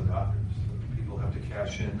to trust the doctors. And people have to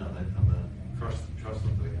cash in on the trust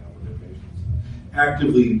that they have with their patients.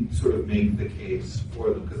 Actively sort of make the case for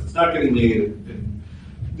them because it's not getting made. And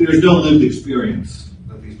there's no lived experience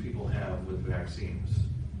that these people have with vaccines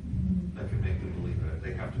that can make them believe it.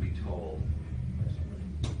 They have to be told by somebody.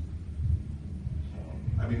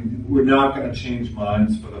 mean, we're not going to change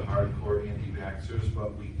minds for the hardcore anti-vaxxers,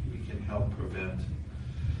 but we can help prevent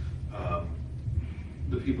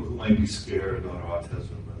the people who might be scared about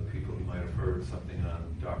autism, or the people who might have heard something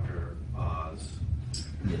on Dr. Oz,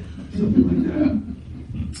 something like that.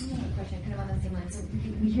 Another question, kind of on the same line. So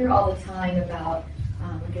we hear all the time about,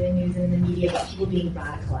 like in the news and in the media, about people being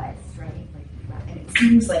radicalized, right? Like, and it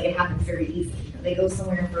seems like it happens very easily. You know, they go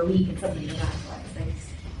somewhere for a week and suddenly they're radicalized. Like,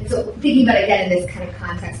 and so thinking about it again in this kind of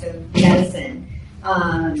context of medicine,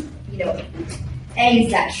 you know, A,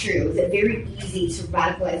 is that true? Is it very easy to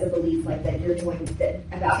radicalize a belief like that you're doing that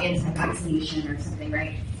about anti-vaccination or something,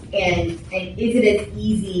 right? And is it as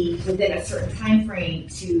easy within a certain time frame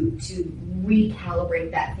to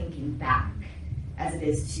recalibrate that thinking back as it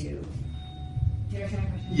is to? Do you understand my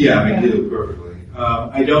question? Yeah, I do perfectly.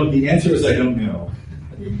 The answer is I don't know.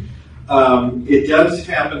 It does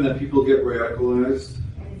happen that people get radicalized.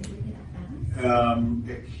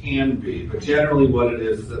 It can be, but generally what it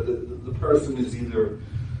is that the person is either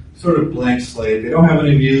sort of blank slate, they don't have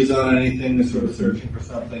any views on anything, they're sort of searching for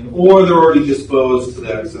something, or they're already disposed to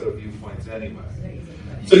that set of viewpoints anyway.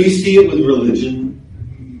 So you see it with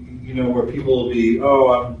religion, you know, where people will be,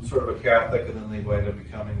 I'm sort of a Catholic, and then they wind up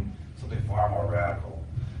becoming something far more radical.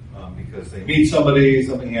 Because they meet somebody,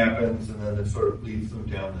 something happens, and then it sort of leads them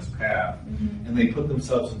down this path. Mm-hmm. And they put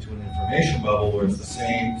themselves into an information bubble where it's the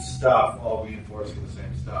same stuff, all reinforcing the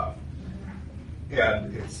same stuff.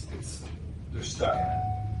 And they're stuck in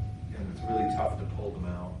it. And it's really tough to pull them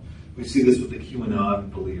out. We see this with the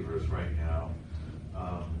QAnon believers right now,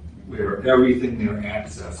 where everything they're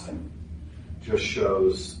accessing just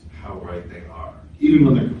shows how right they are. Even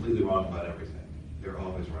when they're completely wrong about everything, they're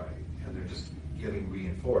always right. And they're just getting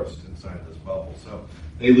reinforced inside this bubble. So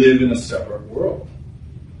they live in a separate world,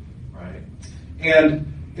 right?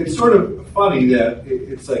 And it's sort of funny that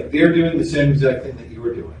it's like they're doing the same exact thing that you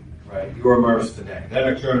were doing, right? You're immersed in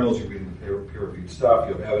academic journals, you're reading peer-reviewed stuff,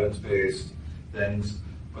 you have evidence-based things,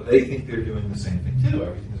 but they think they're doing the same thing too.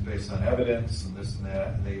 Everything is based on evidence and this and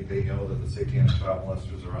that, and they know that the satanic child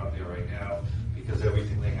molesters are out there right now because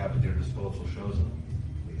everything they have at their disposal shows them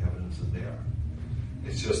the evidence is there.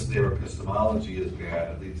 It's just their epistemology is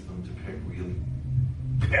bad. It leads them to pick really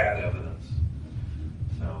bad evidence.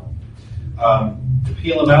 So, to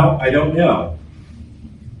peel them out, I don't know.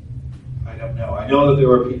 I know that there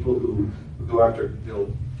are people who go after,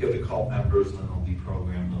 they'll get the cult members and then they'll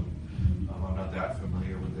deprogram them. I'm not that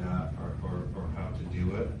familiar with that or how to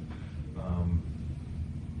do it.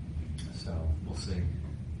 So, we'll see.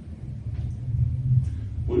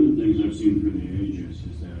 One of the things I've seen through the ages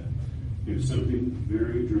is that if something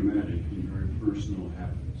very dramatic and very personal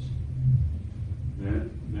happens, that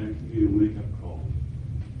can be a wake-up call.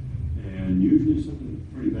 And usually something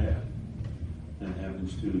pretty bad that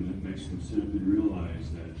happens to them that makes them sit up and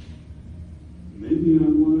realize that maybe I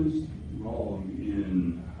was wrong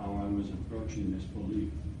in how I was approaching this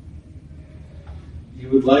belief. You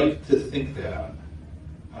would like to think that,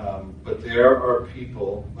 but there are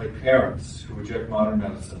people, like parents, who reject modern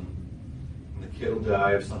medicine. Kid will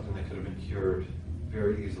die of something that could have been cured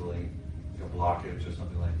very easily, like a blockage or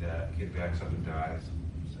something like that. Kid backs up and dies,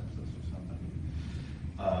 sepsis or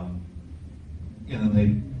something. And then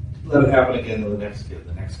they let it happen again to the next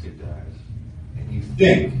kid dies. And you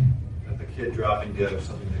think that the kid dropping dead of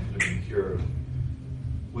something that could have been cured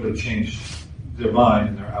would have changed their mind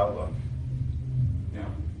and their outlook. No,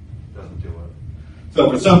 it doesn't do it. So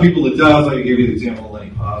for some people it does. I gave you the example of Lenny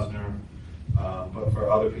Posner. But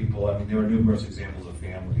for other people, I mean, there are numerous examples of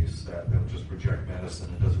families that will just reject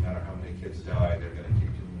medicine. It doesn't matter how many kids die, they're going to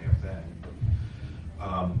keep doing their thing.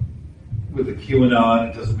 With the QAnon,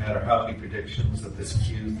 it doesn't matter how many predictions that this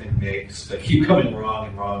Q thing makes. They keep coming wrong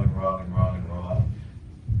and wrong and wrong and wrong and wrong.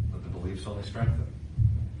 But the beliefs only strengthen.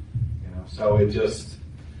 You know, so it just,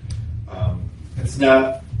 it's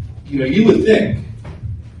not, you would think,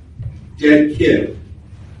 dead kid,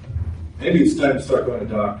 maybe it's time to start going to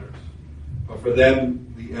doctors. But for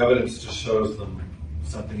them, the evidence just shows them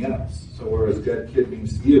something else. So whereas dead kid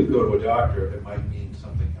means to you, go to a doctor, it might mean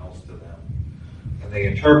something else to them. And they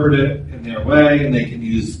interpret it in their way, and they can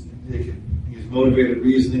use motivated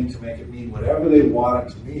reasoning to make it mean whatever they want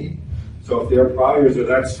it to mean. So if their priors are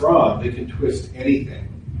that strong, they can twist anything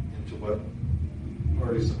into what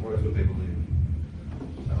already supports what they believe.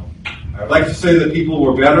 So I'd like to say that people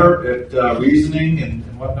were better at reasoning and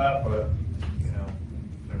whatnot, but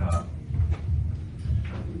they're not.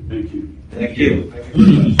 Thank you. Thank you. Thank you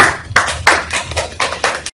very much.